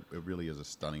just it really is a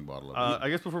stunning bottle of. I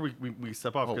guess before we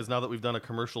step off, because now that we've done a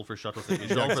commercial for Chateau Ste.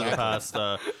 Michelle for the past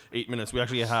 8 minutes, we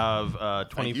actually have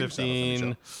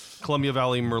 2015 Columbia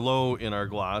Valley Merlot in our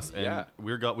glass, and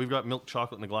we've got milk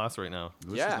chocolate in the glass right now.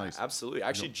 This is nice. Absolutely. I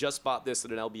actually just bought this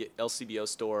at an LCBO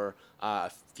store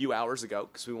a few hours ago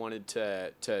because we wanted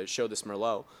to show this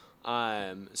Merlot.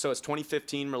 So it's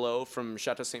 2015 Merlot from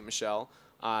Chateau Ste. Michelle.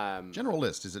 General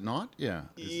list, is it not? Yeah.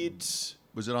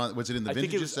 Was it in the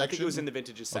vintages section? I think it was in the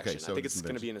vintages section. So I think it's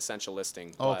going to be an essential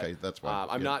listing. Oh, okay, that's why.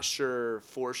 I'm not sure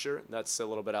for sure. That's a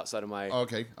little bit outside of my.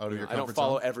 Okay, out of your comfort zone. I don't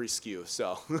follow every SKU,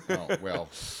 so. Oh well.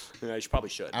 I probably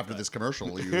should. After this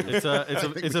commercial, you.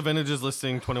 It's a vintages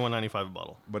listing, $21.95 a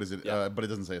bottle. But is it? But it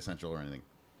doesn't say essential or anything.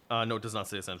 No, it does not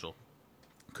say essential.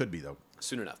 Could be though.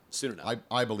 Soon enough.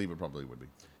 I believe it probably would be.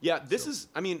 Yeah, is.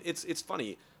 I mean, it's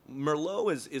funny.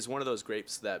 Merlot is one of those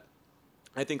grapes that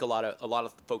I think a lot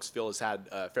of folks feel has had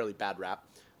a fairly bad rap.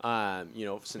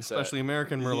 Since especially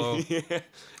American Merlot.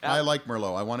 I like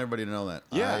Merlot. I want everybody to know that.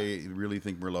 Yeah. I really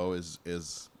think Merlot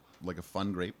is like a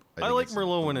fun grape. I like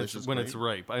Merlot when it's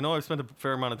ripe. I know I've spent a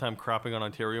fair amount of time crapping on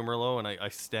Ontario Merlot, and I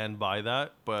stand by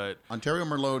that. But Ontario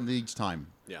Merlot needs time.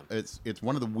 Yeah, it's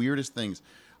one of the weirdest things.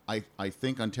 I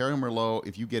think Ontario Merlot,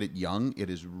 if you get it young, it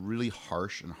is really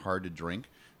harsh and hard to drink.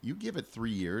 You give it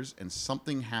 3 years, and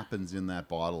something happens in that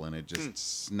bottle, and it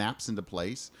just snaps into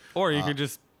place. Or you could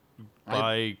just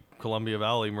buy Columbia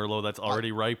Valley Merlot that's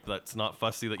already ripe, that's not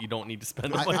fussy, that you don't need to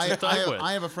spend a bunch of time with.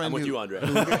 I have a friend. I'm with you, Andre.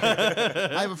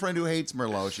 I have a friend who hates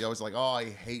Merlot. She always like, oh, I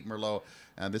hate Merlot.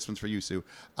 And this one's for you, Sue.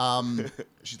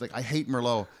 She's like, I hate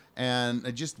Merlot.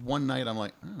 And just one night, I'm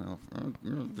like, I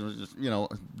don't know,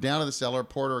 down to the cellar,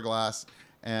 poured her a glass.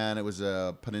 And it was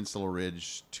a Peninsula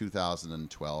Ridge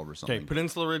 2012 or something. Okay,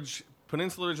 Peninsula Ridge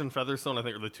and Featherstone, I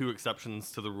think, are the two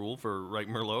exceptions to the rule for ripe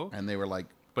Merlot. And they were like,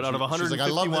 but out of 150 like,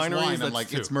 I love this wineries, wine. I'm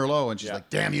like, it's Merlot, and she's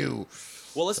like, damn you.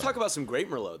 Well, let's talk about some great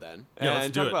Merlot then,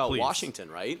 and talk about please. Washington,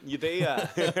 right?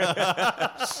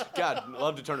 God,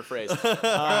 love to turn a phrase.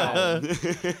 God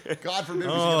forbid we should get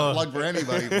a plug for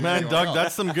anybody. Man, Doug,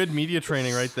 that's some good media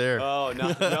training right there. Oh,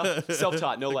 no,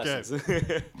 self-taught, no lessons.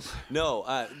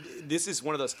 No, this is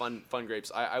one of those fun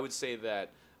grapes. I would say that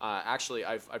Actually,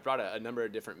 I've brought a number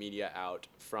of different media out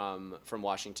from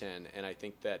Washington, and I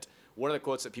think that one of the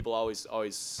quotes that people always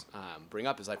bring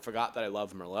up is, "I forgot that I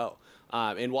love Merlot."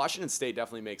 And Washington State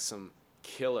definitely makes some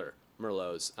killer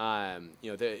Merlots.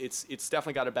 It's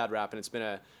definitely got a bad rap, and it's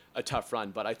been a tough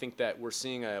run. But I think that we're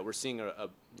seeing a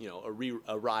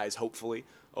rise, hopefully,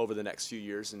 over the next few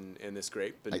years in this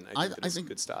grape. And I think it's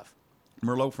good stuff.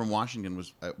 Merlot from Washington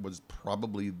was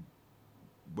probably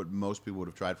what most people would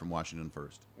have tried from Washington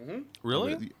first. Mm-hmm.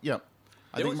 Really? Yeah.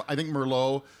 I think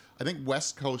Merlot. I think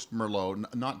West Coast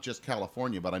Merlot, not just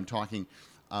California, but I'm talking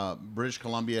British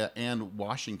Columbia and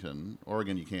Washington.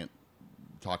 Oregon, you can't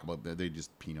talk about. They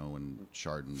just Pinot and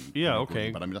Chardonnay. Yeah.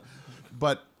 Okay.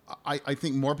 But I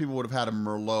think more people would have had a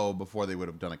Merlot before they would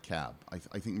have done a Cab. I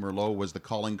think Merlot was the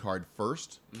calling card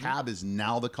first. Mm-hmm. Cab is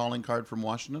now the calling card from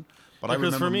Washington. But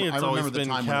because for me, it's always been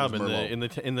Cab in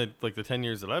the 10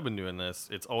 years that I've been doing this.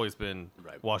 It's always been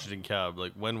Washington Cab.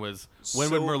 Like when would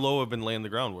Merlot have been laying the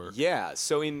groundwork? Yeah.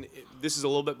 So this is a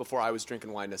little bit before I was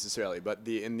drinking wine necessarily, but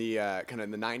in the kind of in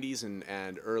the 90s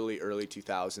and early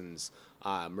 2000s,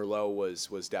 Merlot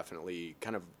was definitely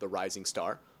kind of the rising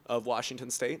star of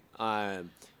Washington State.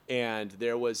 And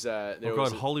there was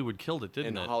Hollywood killed it,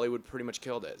 didn't it? And Hollywood pretty much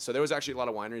killed it. So there was actually a lot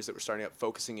of wineries that were starting up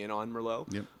focusing in on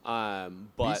Merlot. Yep. But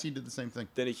BC did the same thing.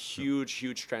 Then a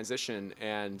huge transition,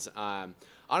 and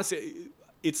honestly,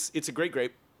 it's a great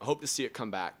grape. I hope to see it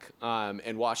come back.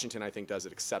 And Washington, I think, does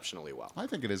it exceptionally well. I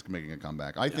think it is making a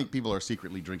comeback. I think people are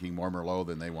secretly drinking more Merlot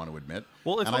than they want to admit.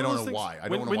 Well, and I don't know why. I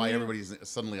don't know why everybody's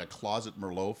suddenly a closet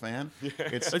Merlot fan.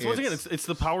 It's once again, it's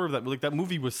the power of that. Like that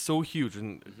movie was so huge,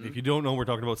 and if you don't know, we're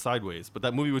talking about Sideways. But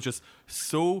that movie was just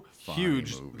so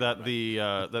huge that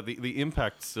the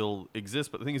impact still exists.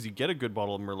 But the thing is, you get a good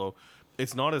bottle of Merlot,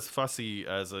 it's not as fussy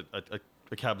as a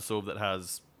Cab Sauv that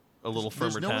has a little firmer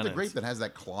There's no other tannins. grape that has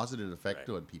that closeted effect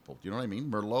to it, people. Do you know what I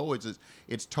mean? Merlot,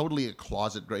 it's totally a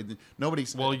closet grape.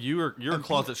 Nobody's. Well, you're a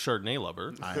closet Chardonnay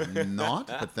lover. I'm not,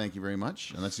 but thank you very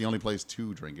much. And that's the only place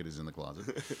to drink it is in the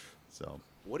closet. So.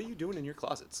 What are you doing in your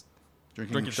closets?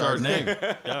 Drinking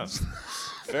Chardonnay. Yeah.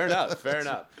 Fair enough.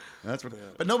 That's what.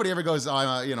 But nobody ever goes.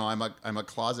 I'm a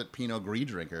closet Pinot Gris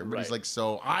drinker. Everybody's Right. like,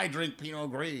 so I drink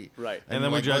Pinot Gris. Right. And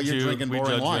then we like, judge you're you. drinking We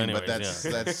boring judge you wine, anyways,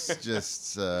 but that's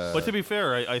just. But to be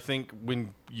fair, I think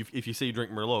if you say you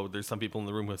drink Merlot, there's some people in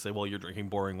the room who say, well, you're drinking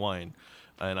boring wine.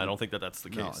 And I don't think that's the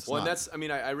case. No, it's Well, not. and that's. I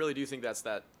mean, I really do think that's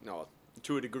that. No,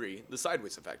 to a degree, the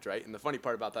Sideways effect, right? And the funny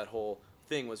part about that whole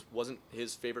thing wasn't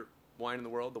his favorite wine in the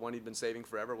world, the one he'd been saving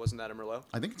forever. Wasn't that a Merlot?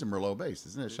 I think it's a Merlot base,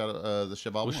 isn't it? The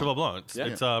Cheval Blanc. Cheval Blanc. Yeah.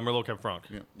 It's Merlot Cab Franc.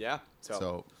 Yeah. Yeah.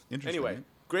 So interesting. Anyway,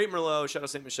 great Merlot, Chateau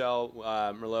Ste. Michelle,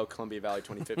 Merlot, Columbia Valley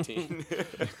 2015.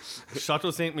 Chateau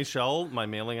Ste. Michelle, my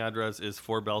mailing address is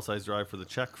 4 Belsize Drive for the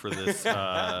check for this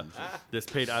this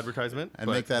paid advertisement. And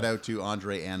make that out to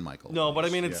Andre and Michael. No, but I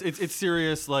mean, it's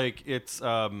serious. Like, it's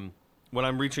when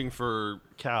I'm reaching for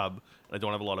Cab, and I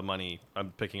don't have a lot of money,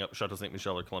 I'm picking up Chateau Ste.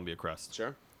 Michelle or Columbia Crest.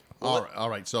 Sure. All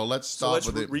right. So let's stop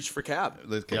with it. Reach for Cab.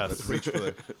 Let's reach for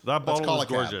the. That bottle call is it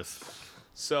Cab. gorgeous.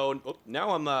 So now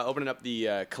I'm opening up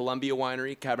the Columbia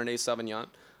Winery Cabernet Sauvignon.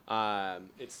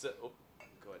 It's go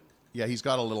ahead. Yeah, he's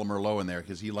got a little Merlot in there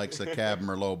because he likes a Cab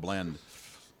Merlot blend.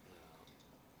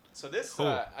 So this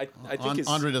I think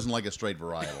Andre doesn't like a straight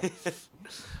varietal.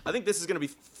 I think this is going to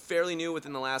be fairly new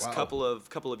within the last couple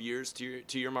of years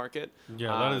to your market.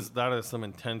 Yeah, that is some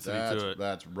intensity to it.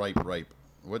 That's ripe.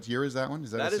 What year is that one? Is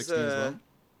that a 16 as well?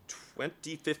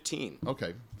 2015.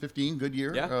 Okay, 15, good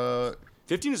year. Yeah.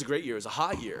 15 is a great year. It was a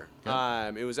hot year.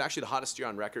 Okay. It was actually the hottest year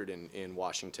on record in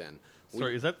Washington.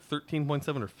 Sorry, is that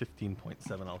 13.7 or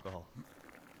 15.7 alcohol?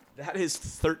 That is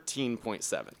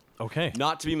 13.7. Okay.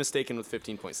 Not to be mistaken with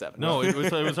 15.7. No, it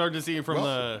was hard to see from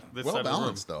this well side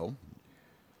balanced of the room.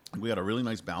 though. We got a really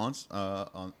nice balance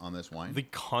on this wine. The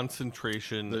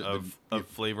concentration of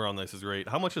flavor on this is great.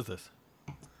 How much is this?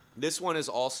 This one is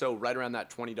also right around that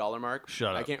 $20 mark.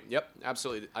 Shut up. I can't. Yep,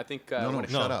 absolutely. I think. No,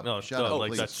 shut up. No, shut up, like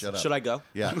please. that's- Shut up. Should I go?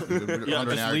 Yeah. Yeah, Andre just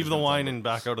and I leave the just wine went and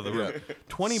back out of the room.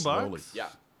 20 Slowly. bucks? Yeah.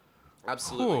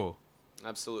 Absolutely. Cool.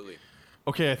 Absolutely.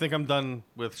 Okay, I think I'm done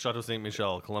with Chateau Ste.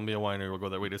 Michelle. Columbia Winery. We'll go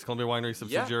that way. Is Columbia Winery a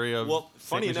subsidiary of Well, Ste.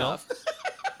 funny Michelle? enough,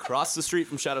 across the street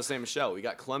from Chateau Ste. Michelle, we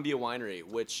got Columbia Winery,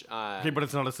 which Okay, but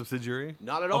it's not a subsidiary?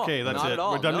 not at all. Okay, that's Not it. at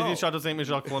all, We're done no. with the Chateau Ste.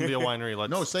 Michelle, Columbia Winery. Let's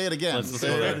No, say it again. Let's Say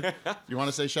go it. there. You want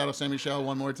to say Chateau Ste. Michelle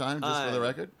one more time, just for the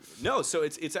record? No, so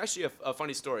it's actually a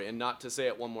funny story, and not to say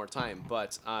it one more time,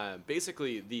 but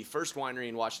basically the first winery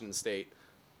in Washington State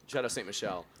Chateau Ste.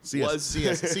 Michelle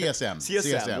CSM.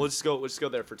 CSM. We'll just go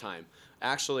there for time.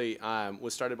 Actually,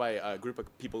 was started by a group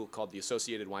of people called the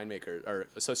Associated Winemakers or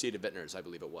Associated Vintners, I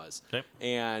believe it was. Okay.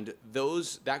 And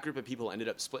that group of people ended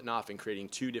up splitting off and creating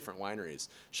 2 different wineries: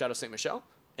 Chateau Ste. Michelle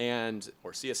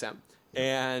or CSM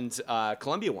and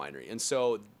Columbia Winery. And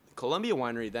so Columbia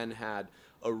Winery then had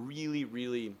a really,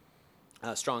 really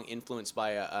strong influence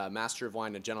by a master of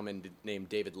wine, a gentleman named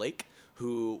David Lake,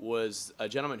 who was a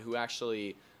gentleman who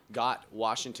actually got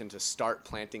Washington to start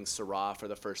planting Syrah for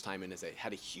the first time, and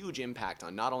had a huge impact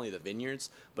on not only the vineyards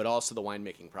but also the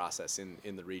winemaking process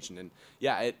in the region. And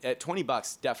yeah, at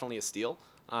 $20, definitely a steal.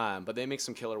 But they make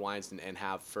some killer wines and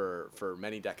have for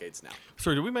many decades now.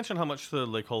 Sorry, did we mention how much the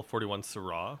Lake Hull 41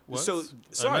 Syrah was? So,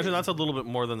 sorry. I imagine that's a little bit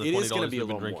more than the $20 we've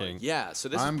been drinking. More. Yeah, so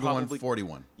this I'm is probably going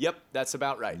 41. Yep, that's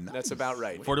about right. Nice. That's about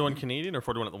right. 41 Canadian or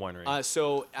 41 at the winery?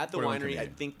 So at the 41 winery, Canadian. I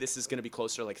think this is going to be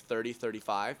closer to like 30,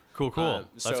 35. Cool.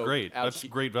 That's so great. That's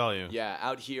great value. Yeah,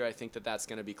 out here, I think that's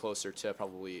going to be closer to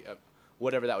probably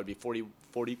whatever that would be, 40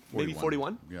 maybe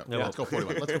 41? Yeah, Yeah. let's go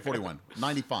 41. Let's go 41.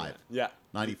 95. Yeah.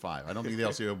 95. I don't think the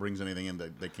LCO brings anything in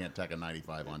that they can't tack a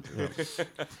 95 onto.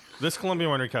 This Columbia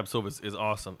Winery Cab Sauv is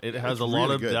awesome. It has It's a lot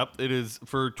really of good. depth. It is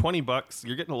for $20.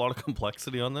 You're getting a lot of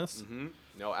complexity on this. Mm-hmm.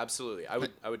 No, absolutely. I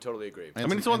would totally agree. And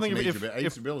mean, it's one thing if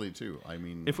ageability too. I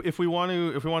mean, if we want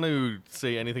to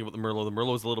say anything about the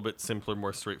Merlot is a little bit simpler,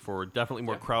 more straightforward. Definitely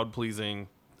more crowd pleasing.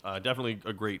 Definitely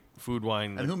a great food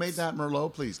wine. and who made that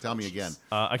Merlot? Please tell me again.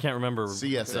 I can't remember.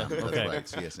 CSM. That's Okay. right,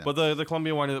 CSM. But the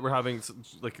Columbia winery that we're having,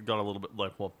 like, got a little bit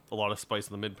a lot of spice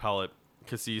in the mid palate.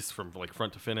 Cassis from like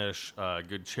front to finish.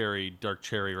 Good cherry, dark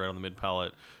cherry right on the mid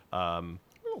palate.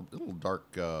 a little dark,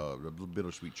 a little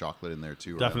bittersweet chocolate in there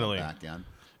too. Definitely. Right on the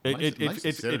back end. Nice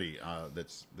acidity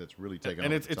that's really taken.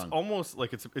 And off it's the tongue. almost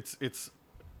like it's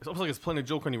almost like it's playing a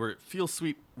joke on you where it feels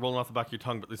sweet rolling off the back of your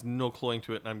tongue, but there's no cloying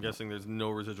to it, and I'm guessing there's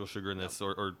no residual sugar in this,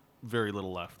 or very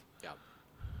little left. Yeah,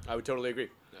 I would totally agree.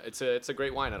 It's a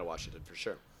great wine out of Washington for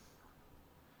sure.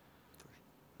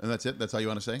 And that's it. That's all you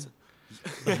want to say.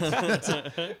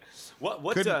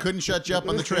 What Couldn't shut you up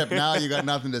on the trip. Now you got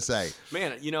nothing to say.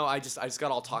 man, I just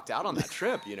got all talked out on that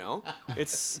trip,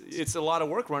 It's a lot of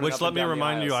work running Which up let and me down the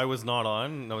remind you, aisles. I was not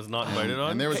on. I was not invited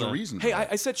on. And there was so- a reason. Hey, for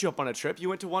that. I set you up on a trip. You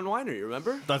went to one winery,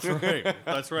 remember? That's right.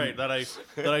 That's right. That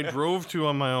I drove to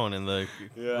on my own in the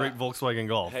great Volkswagen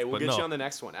Golf. Hey, we'll But get no. you on the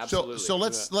next one. Absolutely. So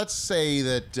let's say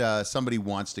that somebody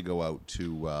wants to go out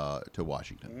to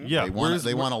Washington. Yeah,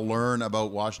 they want to learn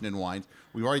about Washington wines.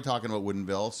 We've already talked about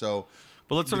Woodinville, so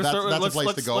But let's sort of that's- start. that's a Let's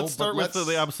place to go, let's start but with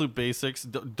the absolute basics.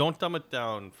 Don't dumb it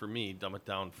down for me. Dumb it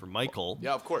down for Michael.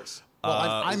 Yeah, of course. Well,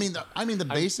 I mean the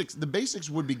basics. The basics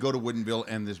would be go to Woodinville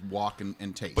and just walk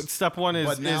and taste. But step one is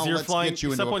But now you're let's flying. get you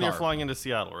into Step a one, you're car. flying into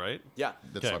Seattle, right? Yeah.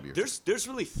 That's Okay. obvious. There's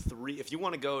really 3. If you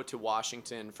want to go to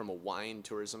Washington from a wine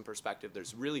tourism perspective,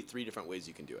 there's really 3 different ways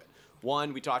you can do it.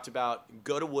 One, we talked about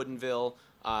go to Woodinville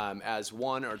as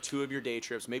 1 or 2 of your day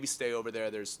trips. Maybe stay over there.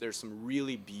 There's some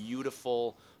really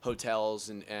beautiful hotels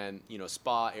and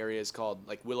spa areas called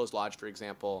like Willow's Lodge, for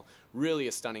example. Really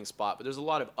a stunning spot. But there's a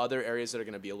lot of other areas that are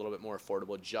going to be a little bit more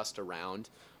affordable just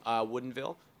around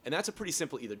Woodinville. And that's a pretty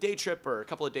simple either day trip or a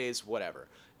couple of days, whatever.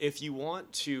 If you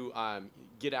want to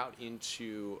get out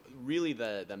into really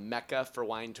the mecca for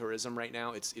wine tourism right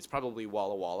now, it's probably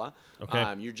Walla Walla.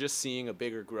 Okay. You're just seeing a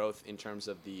bigger growth in terms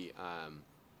of the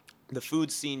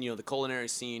food scene. The culinary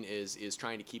scene is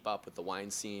trying to keep up with the wine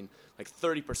scene. Like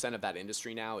 30% of that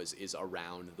industry now is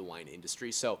around the wine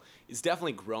industry. So it's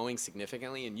definitely growing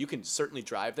significantly, and you can certainly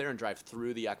drive there and drive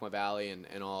through the Yakima Valley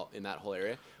and all in that whole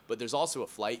area. But there's also a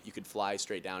flight you could fly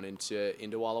straight down into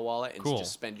Walla Walla and Cool.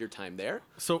 just spend your time there.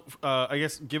 So I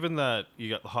guess given that you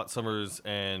got the hot summers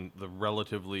and the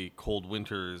relatively cold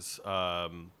winters,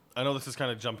 I know this is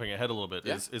kind of jumping ahead a little bit.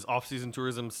 Yeah. Is off-season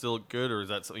tourism still good, or is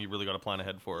that something you really got to plan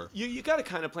ahead for? You got to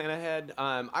kind of plan ahead.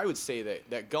 I would say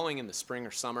that going in the spring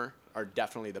or summer are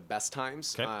definitely the best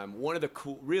times. Okay. One of the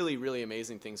cool, really, really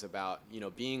amazing things about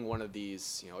being one of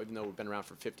these, even though we've been around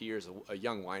for 50 years, a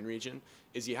young wine region,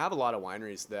 is you have a lot of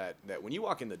wineries that when you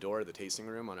walk in the door of the tasting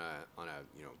room on a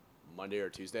Monday or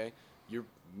Tuesday, you're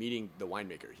meeting the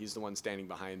winemaker. He's the one standing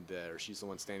behind she's the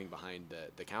one standing behind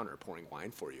the counter pouring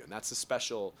wine for you, and that's a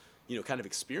special kind of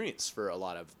experience for a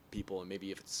lot of people. And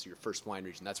maybe if it's your first wine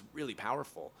region, that's really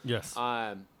powerful. Yes,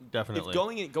 definitely.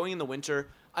 If going in the winter,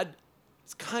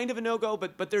 it's kind of a no-go,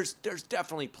 but there's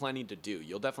definitely plenty to do.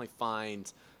 You'll definitely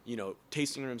find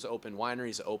tasting rooms open,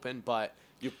 wineries open, but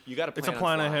You got to plan. It's a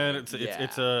plan on ahead. flying.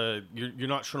 It's a you're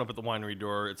not showing up at the winery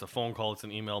door. It's a phone call. It's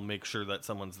an email. Make sure that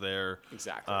someone's there.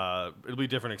 Exactly. It'll be a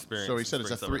different experience. So he said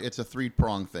it's a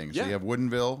three-pronged thing. So Yeah. you have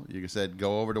Woodinville. You said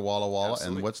go over to Walla Walla,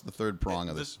 Absolutely. and what's the third prong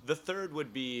of this? The third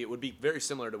would be very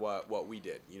similar to what we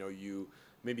did. You know, you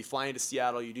maybe fly into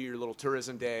Seattle, you do your little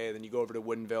tourism day, then you go over to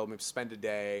Woodinville, maybe spend a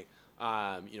day.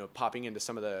 Popping into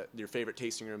some of your favorite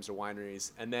tasting rooms or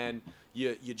wineries, and then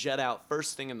you jet out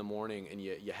first thing in the morning and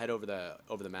you head over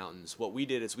the mountains. What we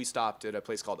did is we stopped at a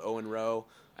place called Owen Row,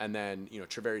 and then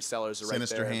Treveri Cellars are right there.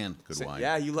 Sinister Hand, good wine.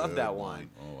 Yeah, you love Good that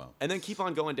wine. Oh wow. And then keep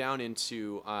on going down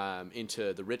into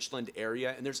the Richland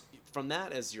area, and there's from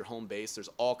that as your home base. There's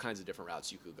all kinds of different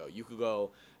routes you could go. You could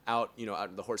go out in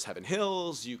the Horse Heaven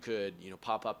Hills. You could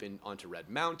pop up onto Red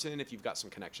Mountain if you've got some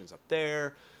connections up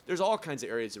there. There's all kinds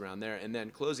of areas around there, and then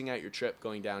closing out your trip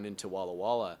going down into Walla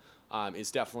Walla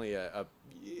is definitely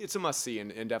it's a must-see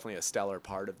and definitely a stellar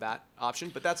part of that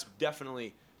option. But that's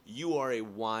definitely, you are a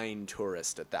wine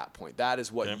tourist at that point. That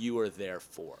is what you are there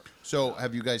for. So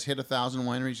have you guys hit 1,000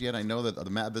 wineries yet? I know that the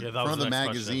front of the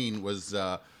magazine was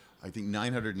I think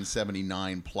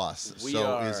 979 plus. Is it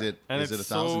 1,000?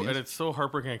 And it's so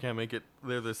heartbreaking I can't make it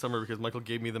there this summer because Michael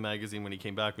gave me the magazine when he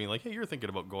came back, being like, "Hey, you're thinking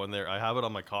about going there." I have it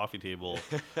on my coffee table,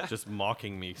 just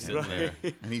mocking me sitting there.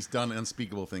 And he's done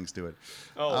unspeakable things to it.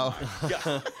 Oh.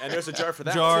 Yeah. And there's a jar for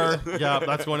that. Jar, too. yeah,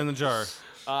 that's one in the jar.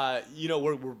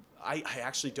 I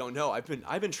actually don't know. I've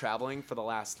been traveling for the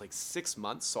last 6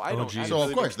 months, so I don't. geez. So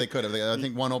of course they could have. I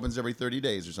think one opens every 30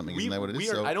 days or something. Isn't that what it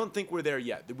is? I don't think we're there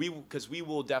yet. Because we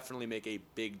will definitely make a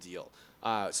big deal.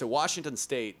 So Washington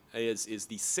State is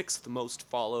the 6th most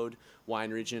followed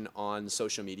wine region on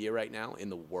social media right now in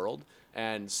the world.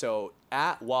 And so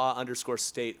at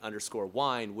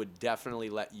 @wa_state_wine would definitely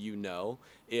let you know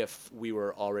if we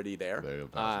were already there.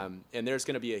 And there's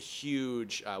going to be a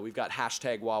huge, we've got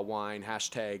 #WaWine,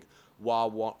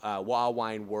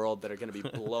 #WaWineWorld that are going to be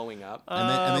blowing up.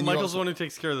 And then Michael's the one who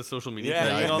takes care of the social media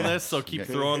thing on this, so keep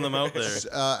throwing them out there.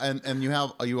 And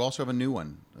you also have a new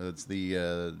one. It's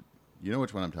the you know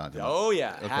which one I'm talking about. Oh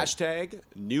yeah, Okay.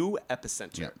 #New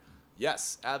Epicenter. Yeah.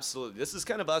 Yes, absolutely. This is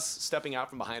kind of us stepping out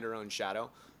from behind our own shadow,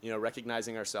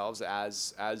 recognizing ourselves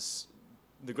as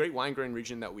the great wine growing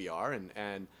region that we are,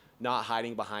 and not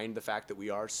hiding behind the fact that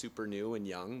we are super new and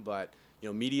young, but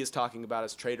media is talking about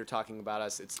us, trade are talking about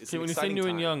us. It's Okay, an when you say exciting new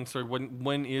time. and young, sorry,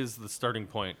 when is the starting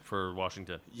point for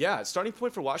Washington? Yeah, starting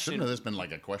point for Washington. Shouldn't have this been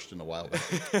like a question a while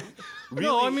back?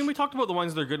 No, I mean, we talked about the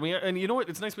wines that are good. And you know what?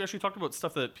 It's nice. We actually talked about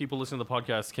stuff that people listening to the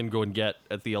podcast can go and get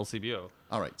at the LCBO.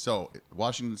 All right. So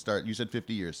Washington you said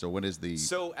 50 years. So when is the...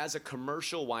 So as a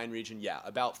commercial wine region, yeah,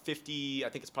 about 50, I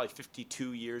think it's probably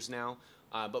 52 years now.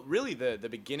 But really the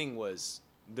beginning was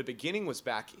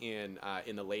back in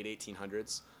the late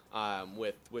 1800s.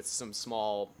 With some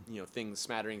small things,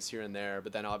 smatterings here and there,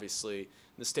 but then obviously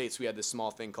in the States we had this small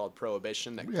thing called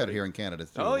Prohibition. We had it here in Canada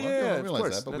too. Oh, I yeah, don't of realize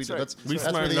course. that, but That's we right. that's We that's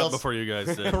where smartened the up before you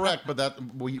guys did. Correct, but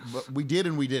we did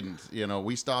and we didn't.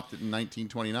 We stopped in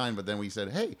 1929, but then we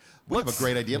said, "Hey, we have a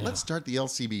great idea. Let's start the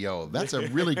LCBO. That's a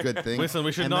really good thing." Listen,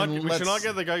 we should And not then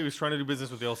get the guy who's trying to do business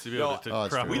with the LCBO to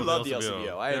crap We with love the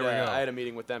LCBO. I There we go. had a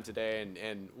meeting with them today,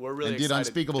 and we're really and did excited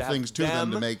unspeakable to have things to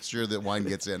them to make sure that wine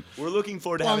gets in. We're looking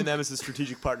forward to having them as a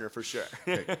strategic partner for sure.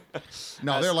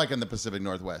 No, they're like in the Pacific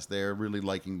Northwest. They're really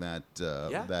liking that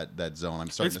that zone. I'm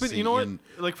starting to see.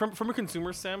 Like from a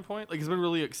consumer standpoint, like it's been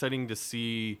really exciting to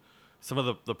see some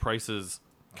of the prices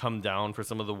come down for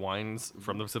some of the wines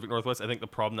from the Pacific Northwest. I think the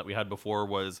problem that we had before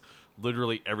was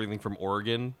literally everything from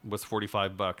Oregon was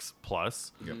 $45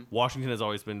 plus. Yep. Washington has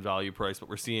always been value price, but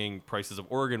we're seeing prices of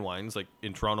Oregon wines, like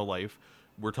in Toronto Life,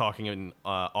 we're talking in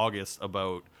August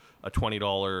about a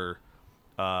 $20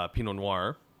 Pinot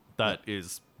Noir. That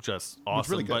is just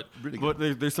awesome. Really good.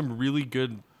 But there's some really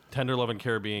good tender love and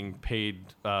care being paid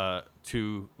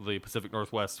to the Pacific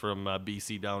Northwest from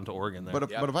BC down to Oregon there.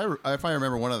 But if I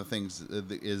remember, one of the things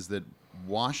is that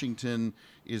Washington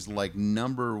is like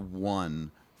number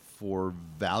one for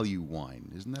value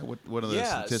wine. Isn't that what one of the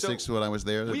statistics when I was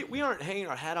there? We aren't hanging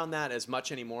our hat on that as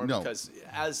much anymore because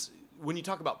when you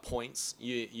talk about points,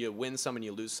 you win some and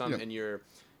you lose some, and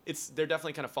they're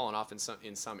definitely kind of falling off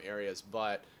in some areas,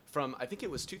 but from I think it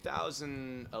was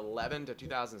 2011 to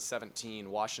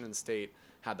 2017, Washington State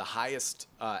had the highest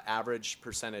average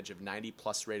percentage of 90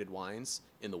 plus rated wines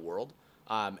in the world,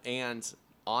 and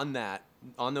on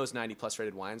those 90 plus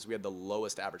rated wines, we had the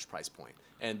lowest average price point,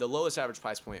 and the lowest average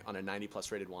price point on a 90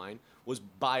 plus rated wine was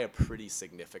by a pretty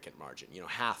significant margin.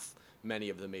 Half many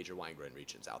of the major wine growing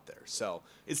regions out there. So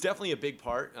it's definitely a big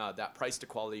part. That price to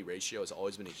quality ratio has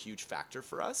always been a huge factor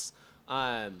for us.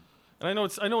 And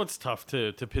I know it's tough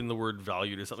to pin the word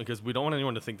value to something because we don't want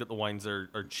anyone to think that the wines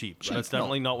are cheap. That's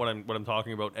definitely not what I'm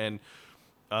talking about. And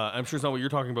I'm sure it's not what you're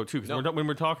talking about too. Because when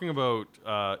we're talking about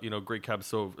great Cab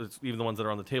Sauv, it's even the ones that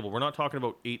are on the table, we're not talking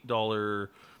about $8,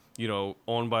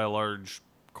 owned by a large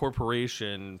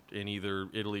corporation in either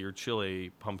Italy or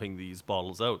Chile pumping these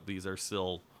bottles out. These are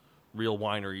still real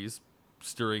wineries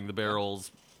stirring the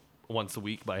barrels once a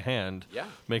week by hand,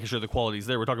 making sure the quality's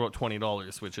there. We're talking about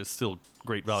 $20, which is still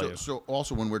great value. So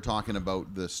also when we're talking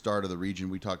about the start of the region,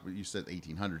 you said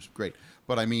 1800s, great.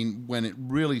 But I mean, when it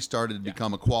really started to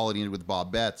become a quality with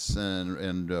Bob Betts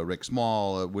and Rick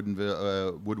Small,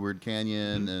 Woodward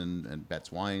Canyon and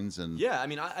Betts Wines and I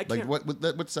mean, I like can't.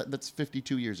 what's that? That's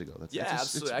 52 years ago.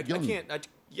 Absolutely. I can't.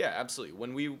 Absolutely.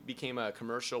 When we became a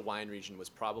commercial wine region was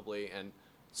probably, and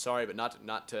sorry, but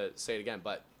not to say it again,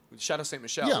 but Chateau Ste.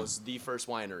 Michelle was the first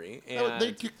winery. And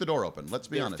they kicked the door open, let's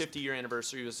be honest. Their 50-year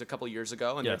anniversary was a couple of years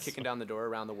ago, and they're kicking down the door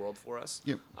around the world for us.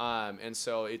 Yep. And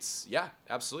so it's,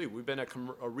 absolutely. We've been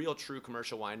a real, true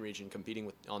commercial wine region competing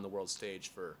on the world stage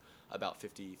for about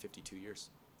 52 years.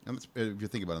 And if you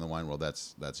think about it in the wine world,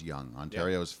 that's young.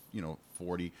 Ontario's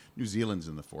 40. New Zealand's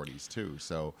in the 40s too.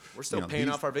 So we're still paying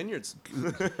off our vineyards.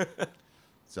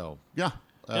 So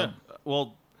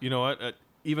Well, you know what?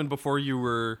 Even before you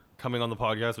were coming on the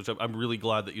podcast, which I'm really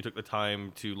glad that you took the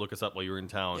time to look us up while you were in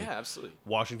town. Yeah, absolutely.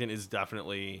 Washington is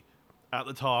definitely at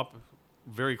the top,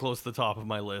 very close to the top of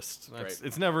my list.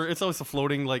 It's always a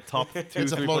floating top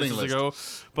 2-3 places to go.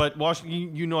 But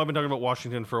Washington, I've been talking about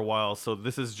Washington for a while, so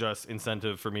this is just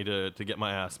incentive for me to get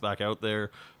my ass back out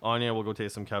there. Anya, we'll go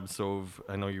taste some Cab Sauv.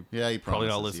 I know you probably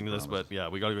not listening to this, but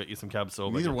we got to get you some Cab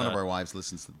Sauv. Neither one of our wives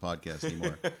listens to the podcast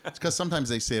anymore. It's because sometimes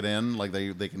they sit in,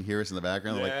 they can hear us in the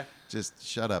background. They're like, just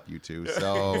shut up, you two.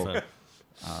 So.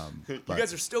 You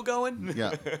guys are still going?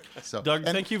 Yeah. So, Doug,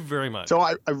 thank you very much. So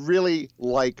I really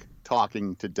like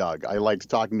talking to Doug. I liked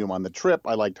talking to him on the trip.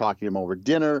 I liked talking to him over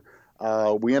dinner.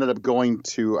 We ended up going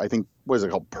to, I think, what is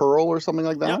it called, Pearl or something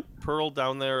like that? Yeah, Pearl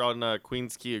down there on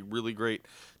Queens Quay, a really great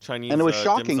Chinese. And it was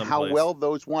shocking dim sum how place. well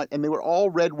those wines, and they were all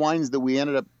red wines that we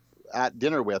ended up at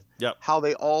dinner with, how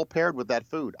they all paired with that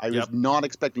food. I was not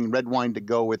expecting red wine to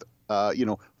go with,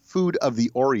 food of the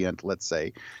Orient, let's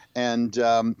say. And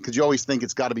because you always think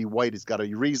it's got to be white, it's got to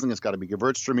be Riesling, it's got to be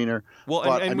Gewürztraminer. Well,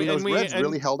 but those reds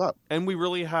really held up. And we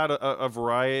really had a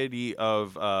variety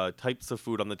of types of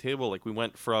food on the table. Like we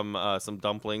went from some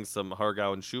dumplings, some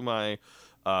hargao and shumai,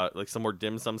 some more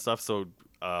dim sum stuff. So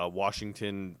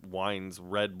Washington wines,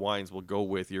 red wines will go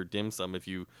with your dim sum if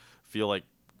you feel like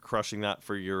crushing that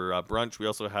for your brunch. We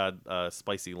also had a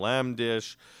spicy lamb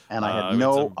dish. And I had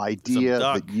no idea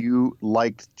that you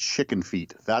liked chicken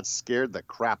feet. That scared the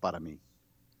crap out of me.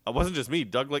 It wasn't just me.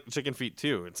 Doug liked chicken feet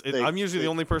too. I'm usually the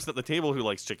only person at the table who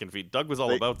likes chicken feet. Doug was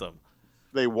all about them.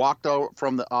 They walked out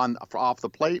off the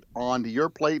plate onto your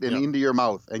plate and into your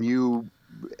mouth, and you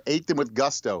ate them with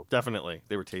gusto. Definitely.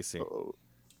 They were tasty.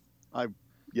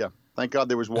 Thank God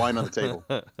there was wine on the table.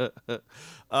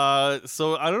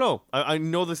 So I don't know. I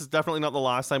know this is definitely not the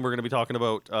last time we're going to be talking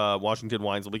about Washington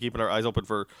wines. We'll be keeping our eyes open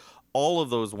for all of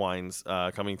those wines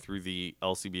coming through the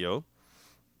LCBO.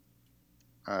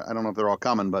 I don't know if they're all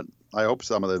coming, but I hope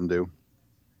some of them do.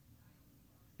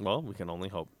 Well, we can only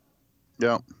hope.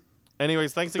 Yeah.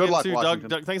 Anyways, thanks again to Doug.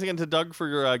 Thanks again to Doug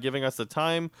for giving us the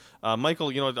time. Michael,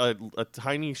 a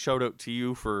tiny shout out to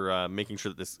you for making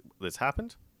sure that this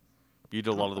happened. You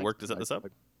did a lot of the work to set this up.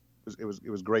 It was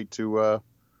great to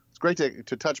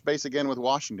touch base again with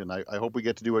Washington. I hope we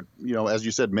get to do it, as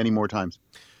you said, many more times.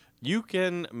 You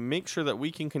can make sure that we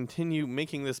can continue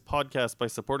making this podcast by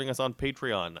supporting us on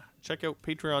Patreon. Check out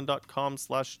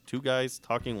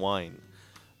patreon.com/2guystalkingwine.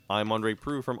 I'm Andre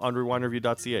Proulx from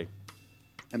AndreWineReview.ca.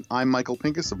 And I'm Michael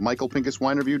Pincus of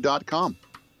MichaelPincusWineReview.com.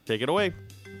 Take it away.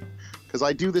 Because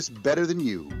I do this better than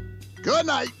you. Good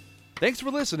night. Thanks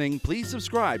for listening. Please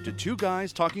subscribe to Two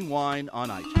Guys Talking Wine on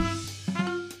iTunes.